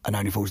Trigger and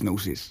Only Fools and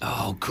Horses.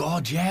 Oh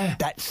God, yeah.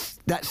 That's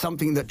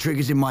something that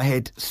triggers in my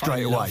head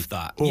straight away. I love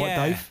that. All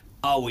right, Dave?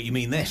 Oh, well, you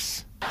mean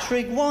this?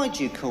 Trig, why'd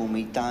you call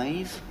me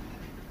Dave?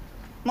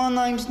 My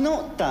name's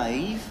not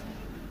Dave.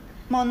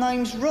 My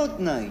name's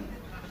Rodney.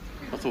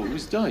 I thought it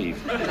was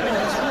Dave. No,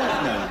 it's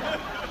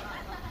Rodney.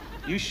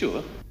 You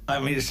sure? I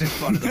mean, it's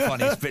just one of the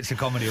funniest bits of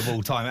comedy of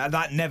all time. And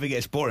that never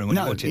gets boring when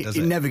you watch it, does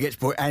it? It never gets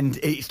boring, and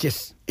it's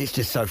just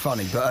so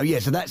funny. But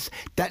so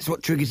that's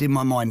what triggers in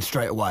my mind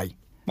straight away.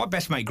 My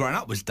best mate growing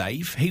up was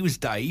Dave. He was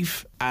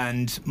Dave,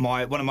 and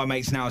one of my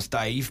mates now is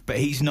Dave, but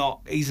he's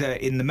not. He's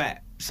in the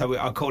Met, so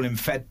I call him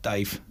Fed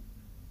Dave.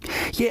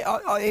 Yeah,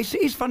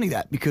 it's funny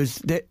that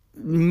because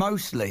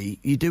mostly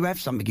you do have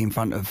something in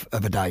front of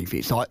a Dave.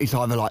 It's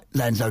either like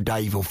Lanzo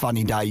Dave or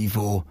Funny Dave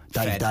or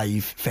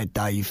Fed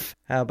Dave.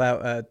 How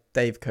about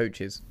Dave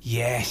Coaches?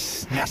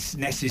 Yes,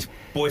 Ness's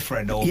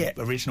boyfriend or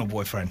original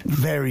boyfriend.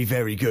 Very,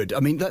 very good. I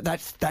mean,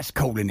 that's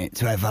cool, isn't it,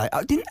 to have a...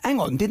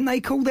 Didn't they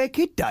call their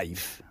kid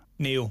Dave?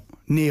 Neil.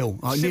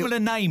 Similar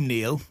name,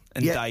 Neil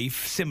and Dave.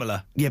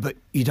 Similar. Yeah, but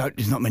you don't.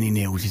 There's not many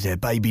Neils, is there?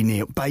 Baby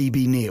Neil,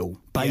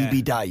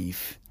 Baby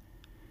Dave.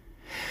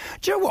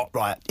 Do you know what,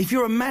 right? If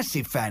you're a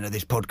massive fan of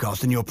this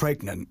podcast and you're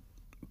pregnant,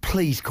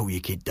 please call your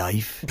kid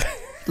Dave.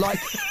 Like,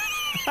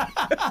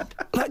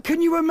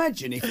 can you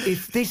imagine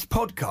if this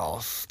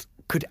podcast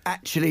could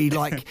actually,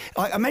 like,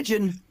 I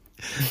imagine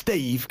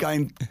Steve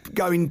going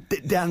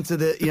down to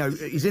the,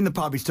 he's in the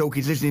pub, he's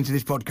talking, he's listening to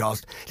this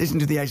podcast, listening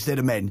to the A to Z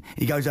of Men.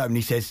 He goes home and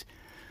he says,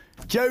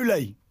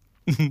 Julie,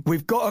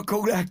 we've got to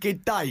call that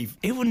kid Dave.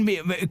 It wouldn't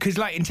be, because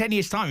like in 10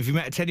 years' time, if you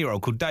met a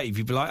 10-year-old called Dave,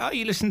 you'd be like, oh,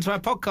 you listen to our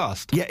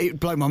podcast? Yeah, it'd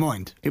blow my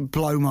mind. It'd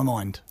blow my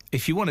mind.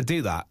 If you want to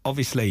do that,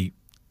 obviously,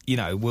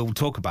 we'll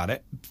talk about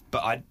it,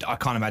 but I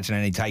can't imagine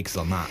any takers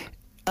on that.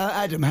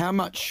 Adam, how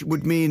much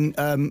would me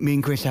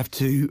and Chris have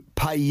to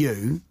pay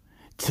you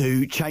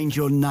to change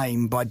your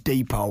name by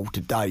default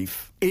to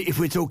Dave? If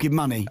we're talking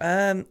money.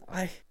 I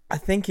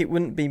think it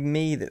wouldn't be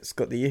me that's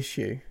got the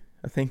issue.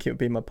 I think it would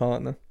be my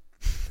partner.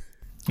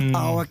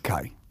 Oh,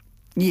 okay.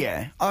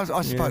 Yeah, I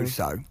suppose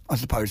so. I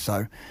suppose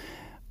so.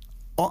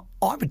 I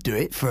would do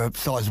it for a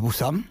sizable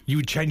sum. You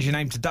would change your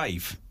name to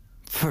Dave?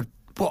 For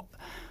what?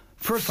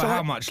 For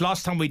how much?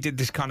 Last time we did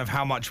this kind of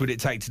how much would it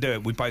take to do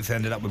it, we both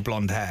ended up with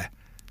blonde hair.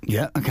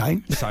 Yeah,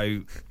 okay.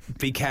 So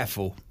be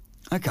careful.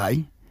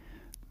 Okay.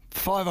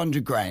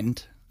 500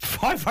 grand.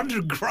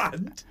 500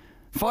 grand?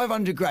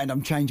 500 grand,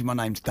 I'm changing my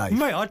name to Dave.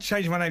 Mate, I'd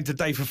change my name to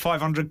Dave for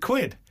 500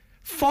 quid.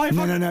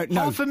 500?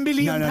 No.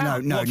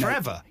 £500,000? No.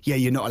 Forever? Yeah,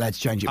 you're not allowed to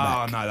change it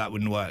back. Oh, no, that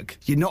wouldn't work.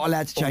 You're not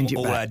allowed to change it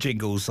back. All our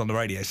jingles on the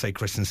radio say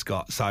Chris and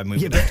Scott, so we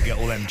would have to get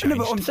all them changed. No,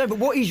 but I'm saying,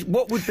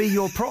 what would be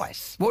your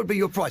price? What would be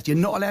your price? You're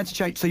not allowed to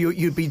change, so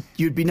you'd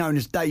be known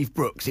as Dave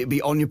Brooks. It'd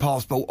be on your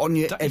passport, on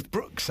your... Dave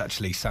Brooks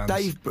actually sounds...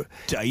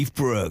 Dave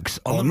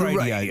Brooks on the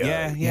radio.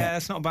 Yeah,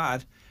 that's not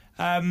bad.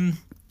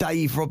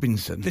 Dave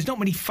Robinson. There's not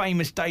many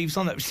famous Daves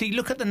on it. See,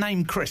 look at the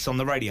name Chris on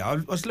the radio. I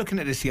was looking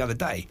at this the other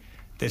day.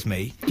 There's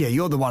me. Yeah,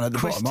 you're the one at the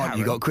Chris bottom, aren't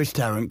you? Tarrant. You've got Chris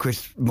Tarrant,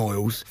 Chris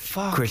Moyles,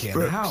 Chris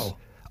Brooks. Hell.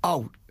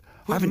 Oh, I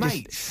We're haven't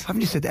mates.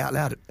 just said that out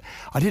loud.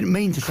 I didn't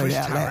mean to say Chris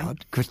that out Tarrant.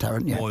 loud. Chris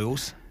Tarrant, yeah.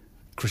 Moyles.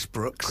 Chris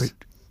Brooks.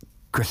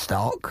 Chris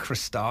Stark.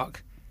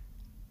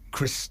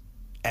 Chris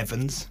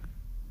Evans.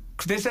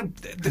 There's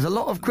a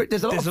lot of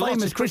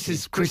famous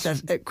Chris's. Chris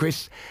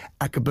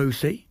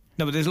Akabusi.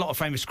 No, but there's a lot of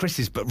famous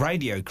Chris's, but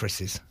radio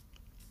Chris's.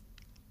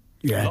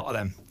 Yeah. A lot of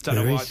them. Don't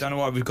know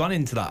why we've gone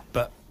into that,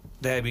 but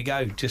there we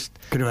go. Just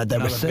could have had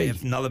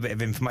that another bit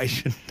of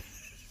information.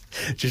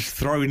 Just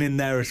thrown in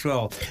there as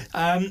well.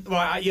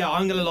 Right, yeah,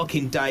 I'm going to lock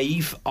in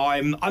Dave.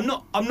 I'm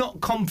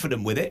not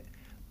confident with it,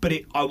 but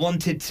I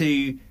wanted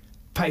to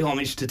pay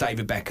homage to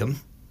David Beckham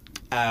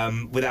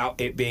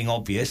without it being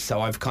obvious, so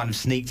I've kind of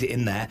sneaked it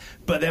in there.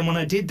 But then when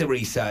I did the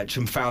research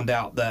and found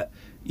out that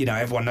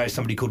everyone knows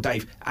somebody called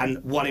Dave,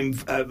 and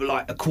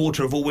like a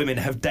quarter of all women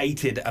have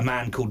dated a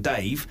man called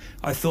Dave,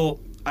 I thought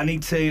I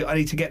need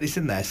to get this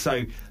in there.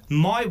 So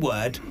my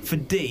word for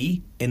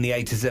D in the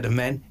A to Z of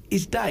Men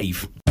is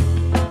Dave.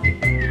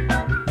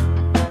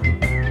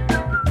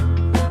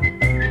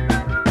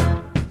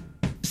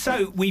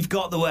 So we've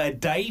got the word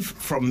Dave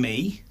from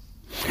me.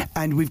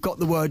 And we've got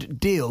the word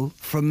deal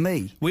from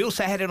me. We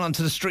also headed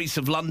onto the streets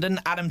of London.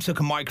 Adam took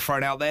a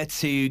microphone out there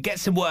to get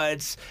some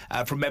words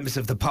from members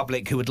of the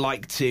public who would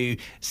like to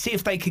see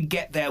if they could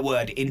get their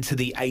word into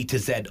the A to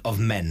Z of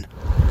Men.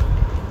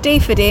 D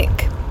for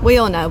Dick. We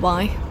all know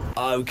why.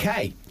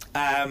 OK.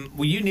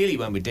 Well, you nearly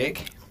went with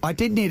Dick. I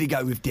did nearly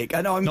go with Dick,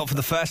 and I'm not for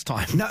the first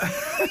time. No,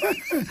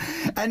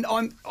 and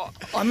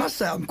I must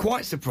say I'm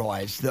quite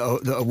surprised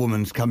that a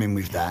woman's come in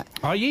with that.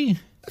 Are you?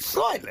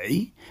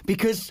 Slightly,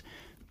 because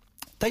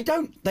they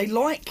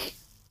like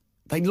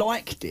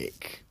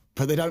Dick,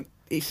 but they don't.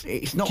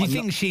 It's not. Do you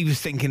think she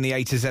was thinking the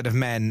A to Z of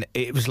Men?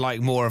 It was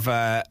like more of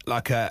a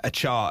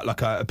chart,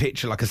 like a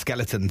picture, like a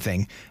skeleton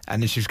thing,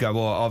 and then she was going,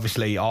 well,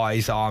 obviously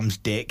eyes, arms,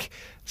 dick.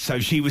 So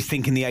she was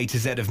thinking the A to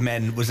Z of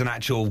Men was an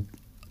actual,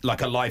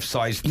 like a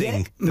life-size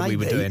thing that we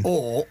were doing.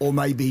 Or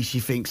maybe she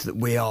thinks that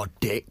we are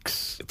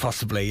dicks.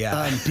 Possibly,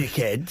 yeah.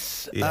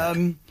 Dickheads. Yeah.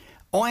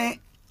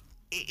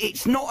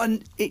 It's not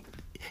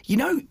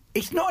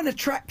it's not an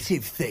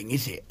attractive thing,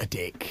 is it, a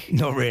dick?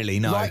 Not really,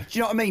 no. Like, do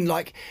you know what I mean?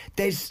 Like,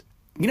 there's,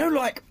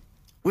 like,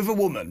 with a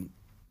woman,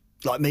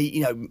 like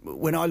me,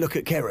 when I look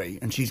at Kerry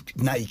and she's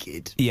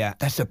naked, yeah,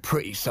 that's a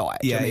pretty sight.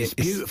 Yeah, I mean, it's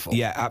beautiful.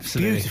 Yeah,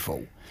 absolutely.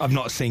 Beautiful. I've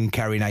not seen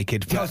Kerry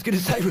naked. But... I was going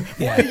to say,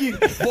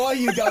 why are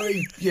you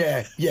going?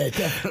 Yeah,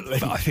 definitely.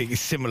 But I think it's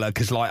similar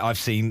because, like, I've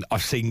seen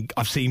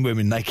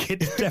women naked.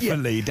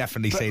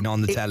 Definitely seen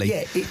on the telly.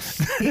 Yeah,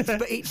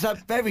 it's a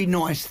very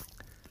nice.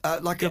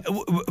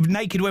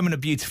 Naked women are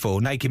beautiful.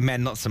 Naked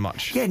men, not so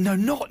much. Yeah, no,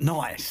 not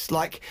nice.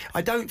 Like,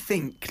 I don't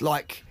think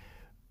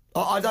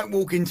I don't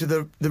walk into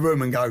the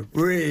room and go,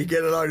 really,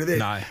 get a load of this.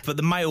 No, but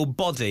the male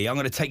body, I'm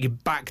going to take you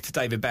back to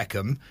David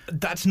Beckham.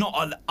 That's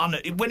not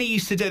when he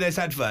used to do those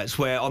adverts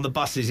where on the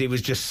buses he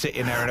was just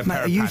sitting there in a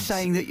pair of pants. Are you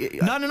saying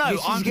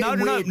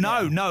that?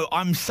 No.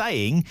 I'm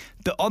saying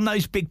that on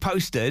those big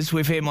posters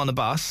with him on the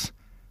bus,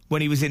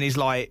 when he was in his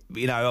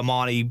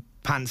Armani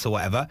pants or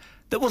whatever,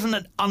 there wasn't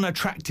an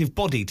unattractive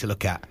body to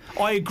look at.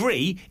 I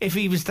agree, if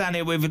he was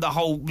standing with the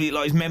whole,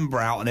 his member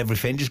out and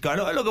everything, just going,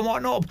 look at my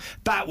knob,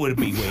 that would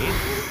be weird.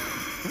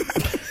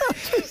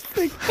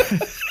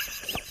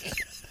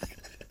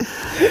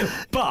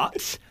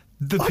 But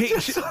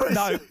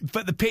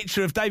but the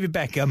picture of David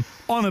Beckham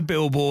on a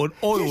billboard,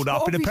 oiled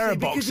up in a pair of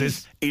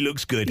boxers, he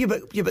looks good. Yeah,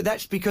 but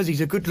that's because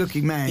he's a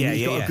good-looking man.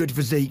 He's got a good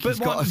physique. He's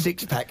got a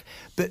six-pack.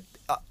 But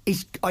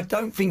I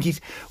don't think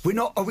he's.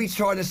 Are we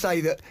trying to say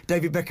that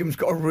David Beckham's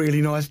got a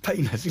really nice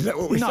penis? Is that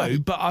what we're saying? No,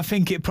 but I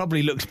think it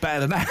probably looks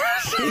better than that.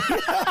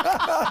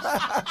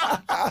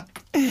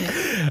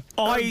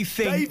 I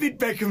think David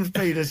Beckham's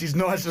penis is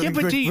nicer than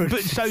but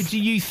Chris so do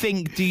you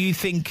think the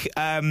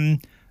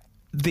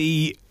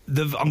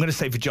I'm going to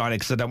say vagina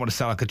because I don't want to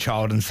sound like a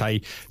child and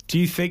say, do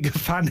you think a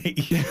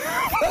fanny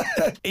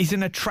is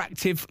an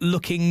attractive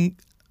looking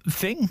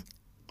thing?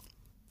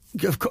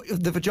 Of course,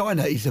 the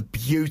vagina is a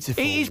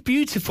beautiful. It is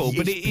beautiful,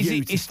 but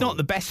it's not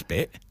the best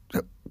bit.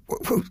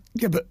 Well,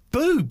 yeah, but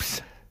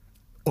boobs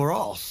or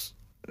arse.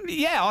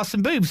 Yeah, arse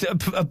and boobs,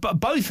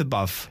 both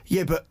above.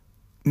 Yeah, but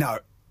no,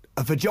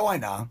 a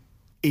vagina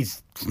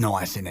is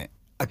nice, isn't it?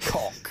 A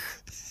cock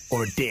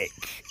or a dick,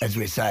 as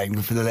we're saying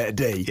for the letter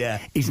D,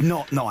 is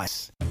not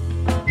nice.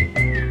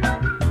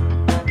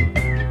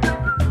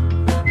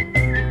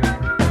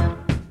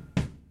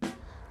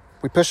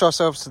 We push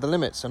ourselves to the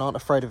limits and aren't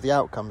afraid of the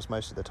outcomes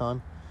most of the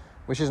time,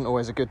 which isn't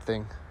always a good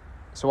thing.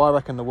 So I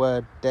reckon the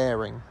word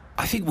daring.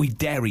 I think we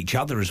dare each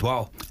other as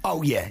well.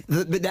 Oh yeah,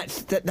 but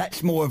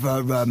that's more of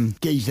a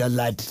geezer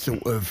lad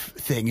sort of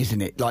thing,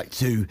 isn't it? Like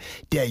to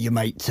dare your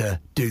mate to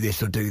do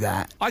this or do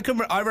that.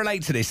 I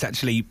relate to this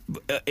actually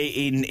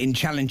in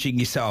challenging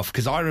yourself,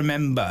 because I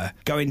remember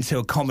going to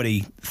a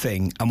comedy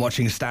thing and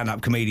watching a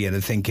stand-up comedian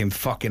and thinking,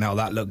 fucking hell,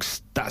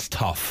 that's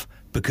tough.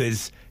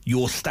 Because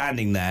you're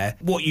standing there.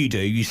 What you do,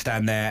 you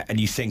stand there and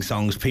you sing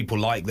songs. People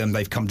like them.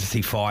 They've come to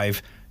see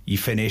Five. You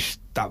finish.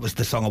 That was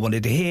the song I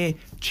wanted to hear.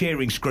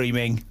 Cheering,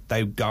 screaming.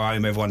 They go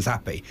home. Everyone's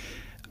happy.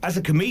 As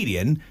a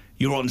comedian,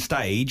 you're on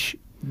stage.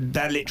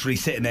 They're literally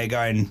sitting there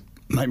going,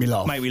 make me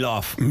laugh. Make me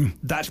laugh.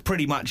 That's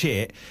pretty much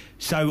it.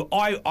 So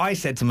I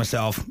said to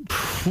myself,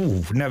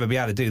 never be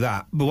able to do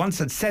that. But once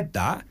I'd said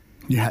that,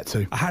 you had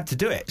to. I had to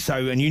do it.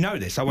 So, and you know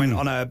this, I went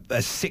on a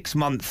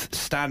 6-month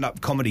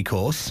stand-up comedy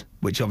course,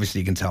 which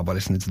obviously you can tell by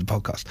listening to the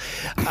podcast.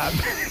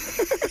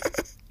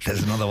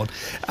 There's another one.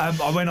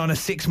 I went on a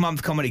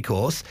 6-month comedy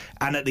course,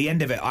 and at the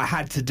end of it, I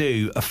had to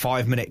do a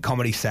 5-minute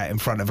comedy set in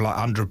front of like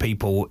 100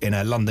 people in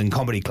a London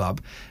comedy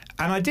club.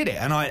 And I did it,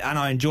 and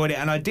I enjoyed it,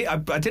 and I did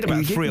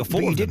about 3 or 4 of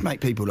them. You did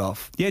make people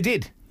laugh. Yeah, I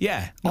did.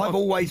 Yeah. I've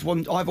always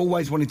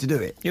wanted to do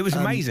it. It was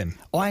amazing.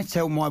 I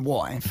tell my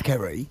wife,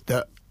 Kerry,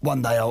 that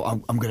one day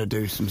I'm going to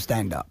do some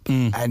stand-up.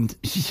 And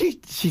she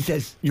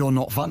says, you're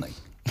not funny.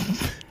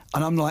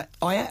 And I'm like,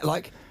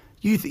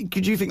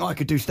 could you think I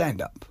could do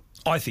stand-up?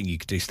 I think you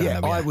could do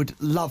stand-up, I would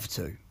love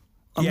to.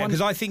 Yeah,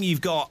 because I think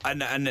you've got,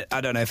 and I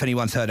don't know if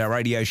anyone's heard our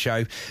radio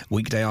show,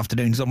 weekday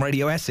afternoons on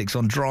Radio Essex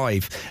on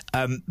Drive,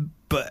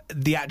 but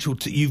the actual,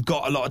 you've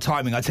got a lot of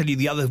timing. I tell you,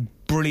 the other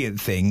brilliant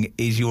thing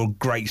is you're a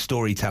great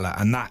storyteller,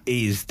 and that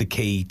is the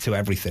key to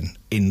everything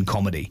in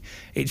comedy.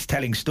 It's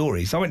telling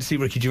stories. I went to see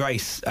Ricky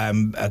Gervais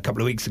a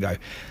couple of weeks ago.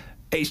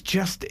 It's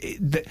just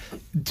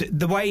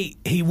the way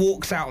he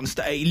walks out on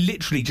stage. He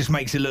literally just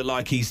makes it look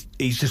like he's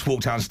just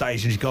walked out on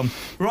stage and he's gone,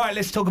 right,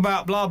 let's talk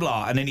about blah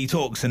blah, and then he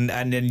talks and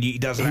then he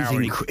does an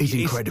hour. He's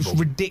incredible. It's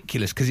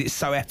ridiculous because it's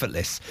so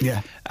effortless.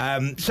 Yeah.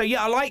 So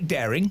yeah, I like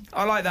daring.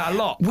 I like that a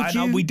lot.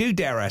 We do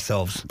dare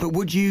ourselves. But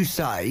would you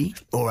say,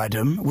 or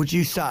Adam, would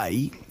you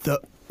say that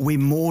we're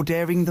more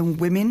daring than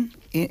women,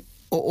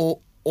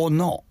 or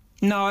not?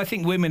 No, I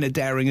think women are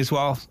daring as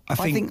well. I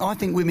think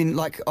women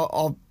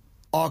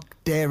are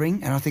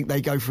daring, and I think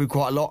they go through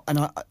quite a lot. And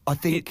I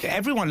think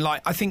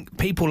I think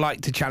people like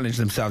to challenge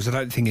themselves. I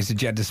don't think it's a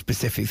gender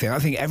specific thing. I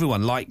think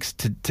everyone likes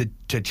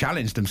to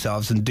challenge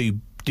themselves and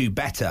do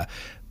better.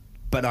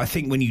 But I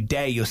think when you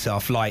dare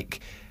yourself,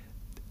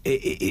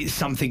 it's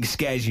something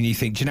scares you and you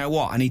think, do you know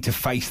what? I need to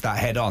face that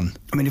head on.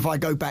 I mean, if I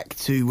go back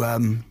to,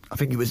 I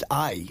think it was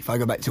if I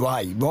go back to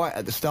right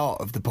at the start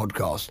of the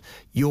podcast,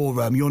 you're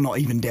not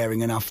even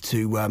daring enough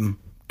to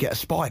get a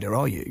spider,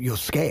 are you? You're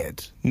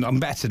scared. I'm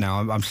better now.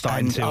 I'm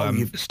starting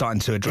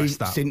to address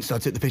that. Since I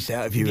took the piss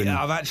out of you.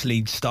 Yeah, I've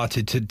actually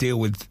started to deal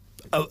with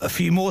a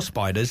few more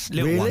spiders,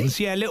 little ones.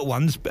 Yeah, little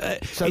ones.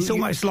 But so it's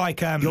almost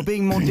like you're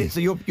being more. So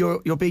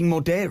you're being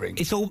more daring.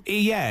 It's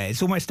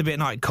almost a bit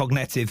like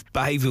cognitive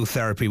behavioural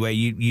therapy, where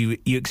you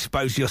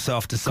expose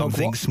yourself to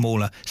something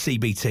smaller,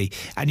 CBT,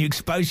 and you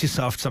expose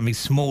yourself to something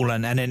smaller,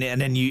 and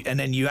then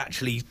you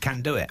actually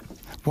can do it.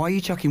 Why are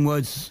you chucking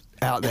words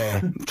out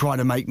there trying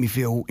to make me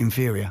feel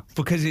inferior?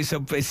 Because it's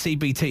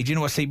CBT. Do you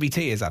know what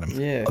CBT is, Adam?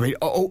 Yeah. I mean,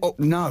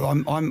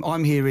 no.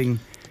 I'm hearing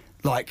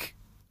like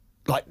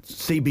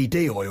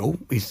CBD oil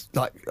is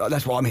like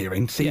that's what I'm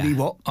hearing. CBD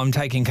what? I'm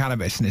taking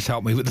cannabis and it's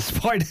helped me with the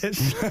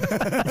spiders.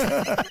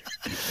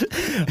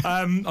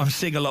 I'm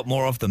seeing a lot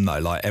more of them though,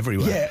 like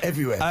everywhere. Yeah,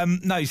 everywhere.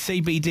 No,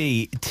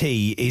 CBD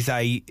tea is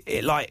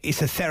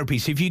it's a therapy.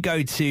 So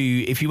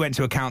if you went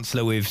to a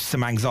counsellor with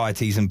some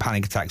anxieties and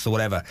panic attacks or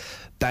whatever,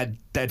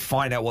 they'd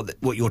find out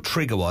what your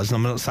trigger was. And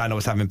I'm not saying I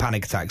was having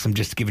panic attacks. I'm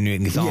just giving you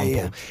an example.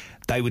 Yeah.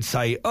 They would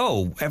say,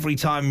 "Oh, every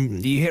time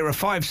you hear a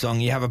Five song,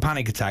 you have a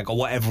panic attack," or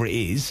whatever it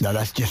is. No,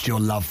 that's just your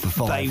love for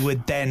Five. They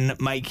would then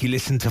make you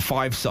listen to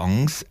Five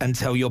songs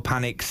until your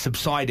panic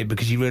subsided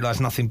because you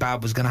realised nothing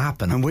bad was going to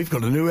happen. And we've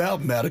got a new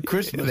album out at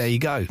Christmas. There you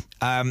go.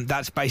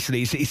 That's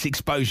basically it's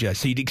exposure.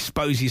 So you'd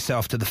expose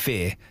yourself to the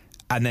fear.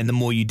 And then the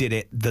more you did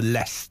it, the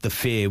less the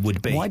fear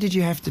would be. Why did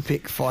you have to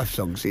pick 5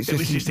 songs? It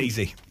was just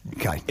easy.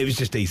 Okay. It was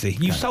just easy.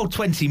 You sold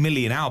 20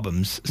 million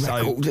albums.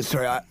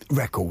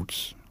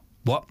 Records.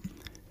 What?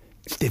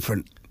 It's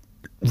different.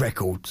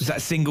 Records. Is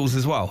that singles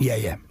as well?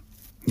 Yeah.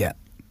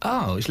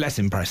 Oh, it's less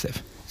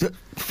impressive.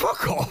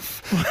 Fuck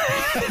off.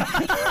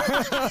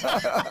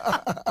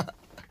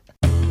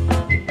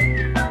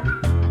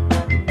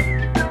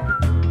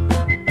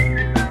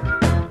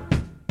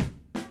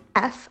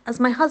 F, as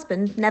my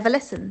husband never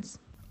listens.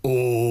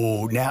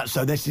 Oh, now,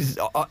 so this is...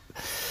 I'm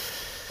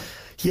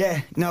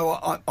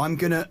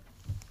gonna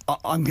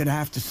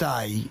have to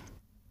say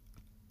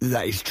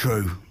that is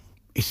true.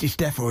 It's just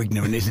deaf or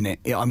ignorant, isn't it?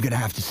 Yeah, I'm going to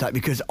have to say,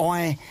 because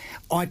I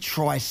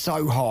try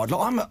so hard.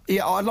 Like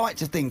I like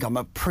to think I'm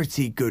a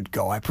pretty good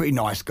guy, pretty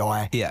nice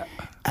guy. Yeah.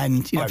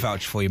 And I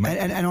vouch for you, mate.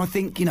 And I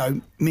think,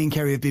 me and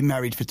Kerry have been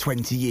married for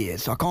 20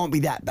 years, so I can't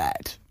be that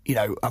bad.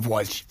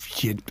 Otherwise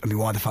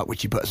why the fuck would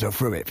she put herself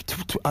through it?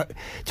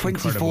 24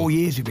 Incredible.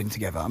 years we've been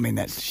together. I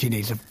mean, she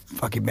needs a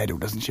fucking medal,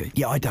 doesn't she?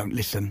 Yeah, I don't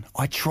listen.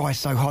 I try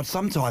so hard.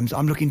 Sometimes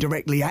I'm looking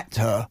directly at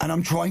her and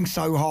I'm trying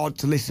so hard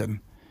to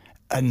listen.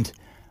 And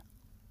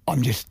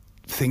I'm just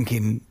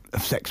thinking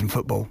of sex and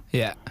football.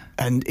 Yeah.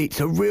 And it's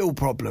a real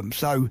problem.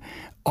 So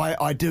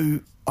I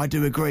do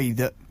agree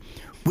that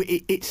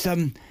it's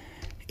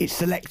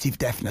selective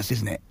deafness,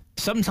 isn't it?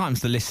 Sometimes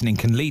the listening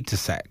can lead to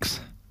sex.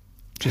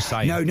 Just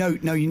saying.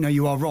 No,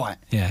 you are right.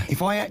 Yeah.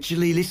 If I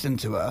actually listen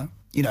to her,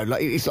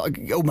 it's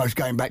like almost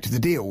going back to the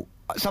deal.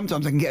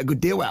 Sometimes I can get a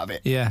good deal out of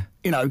it. Yeah.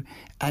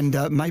 And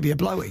maybe a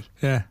blowy.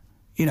 Yeah.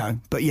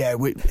 But yeah,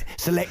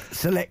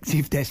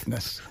 selective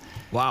deafness.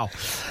 Wow.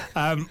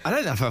 I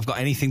don't know if I've got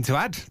anything to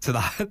add to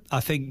that. I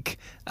think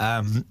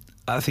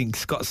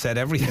Scott said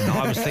everything that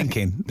I was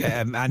thinking.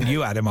 And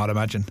you, Adam, I'd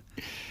imagine.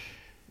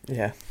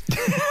 Yeah.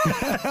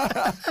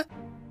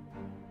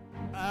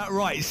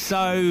 Right,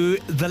 so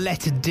the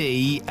letter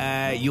D,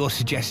 your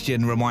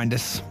suggestion, remind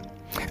us.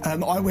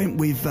 I went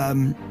with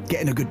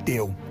getting a good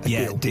deal.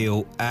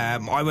 Deal.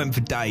 I went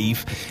for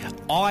Dave.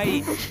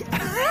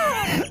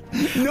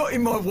 Not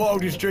in my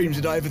wildest dreams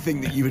did I ever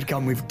think that you would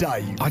come with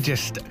Dave. I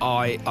just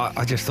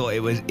thought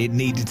it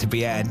needed to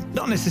be aired.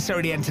 Not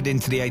necessarily entered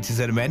into the A to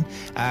Z of Men,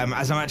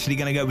 as I'm actually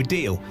going to go with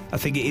Deal. I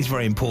think it is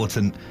very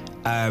important.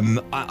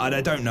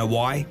 I don't know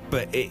why,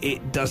 but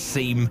it does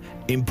seem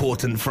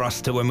important for us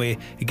to, when we're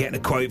getting a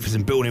quote for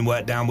some building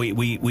work down,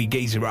 we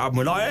geezer it up and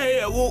we're like,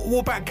 hey, what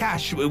about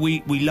cash?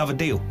 We love a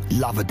deal.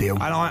 Love a deal.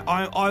 And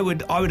I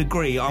would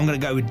agree. I'm going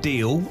to go with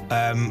Deal.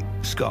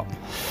 Scott.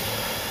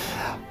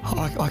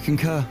 I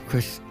concur,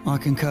 Chris. I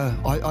concur.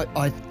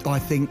 I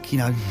think,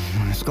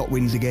 Scott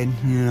wins again,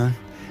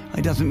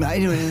 It doesn't matter.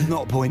 Anyway, there's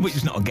not points. Which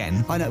is not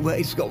again. I know, well,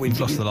 it's Scott wins.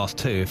 We've lost the last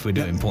 2 if we're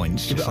doing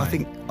points. Yeah, but I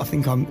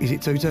think I'm... Is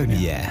it 2-2 now?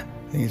 Yeah.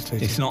 I think it's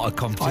 2-2. It's not a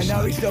competition.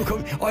 I know, it's not a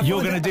competition.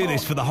 You're going to do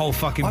this for the whole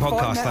fucking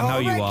podcast. I know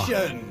you are.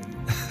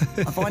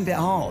 I find it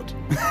hard.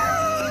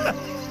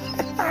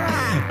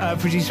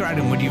 Producer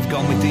Adam, would you have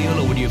gone with Deal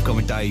or would you have gone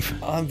with Dave?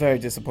 I'm very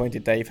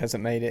disappointed Dave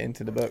hasn't made it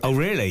into the book. Oh,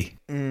 really?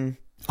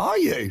 Are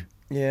you?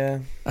 Yeah.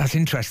 That's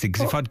interesting,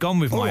 because if I'd gone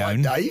with my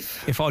own...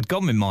 Dave. If I'd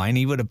gone with mine,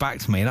 he would have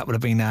backed me. That would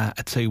have been a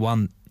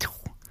 2-1.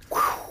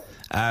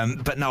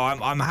 But no,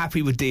 I'm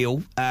happy with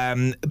Deal.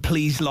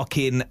 Please lock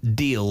in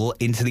Deal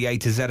into the A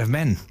to Z of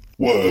Men.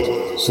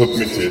 Word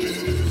submitted.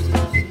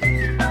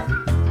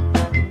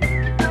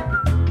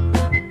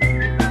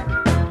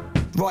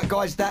 Right,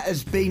 guys, that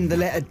has been the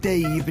letter D.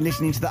 You've been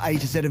listening to the A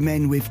to Z of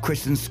Men with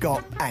Chris and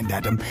Scott and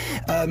Adam.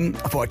 I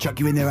thought I'd chuck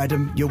you in there,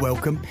 Adam. You're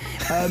welcome.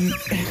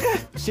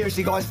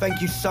 Seriously, guys, thank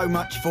you so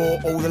much for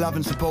all the love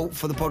and support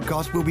for the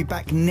podcast. We'll be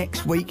back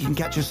next week. You can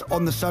catch us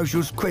on the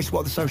socials. Chris,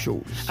 what are the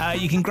socials?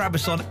 You can grab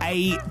us on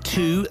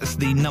A2, that's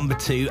the number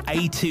 2,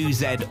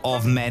 A2Z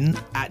of Men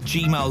at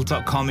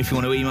gmail.com if you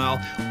want to email,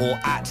 or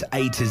at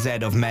A to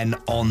Z of Men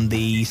on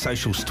the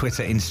socials,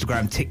 Twitter,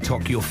 Instagram,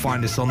 TikTok. You'll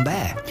find us on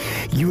there.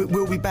 You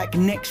will be back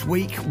next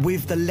week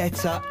with the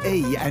letter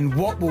E. And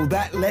what will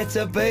that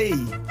letter be?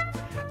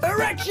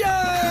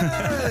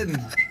 Erection!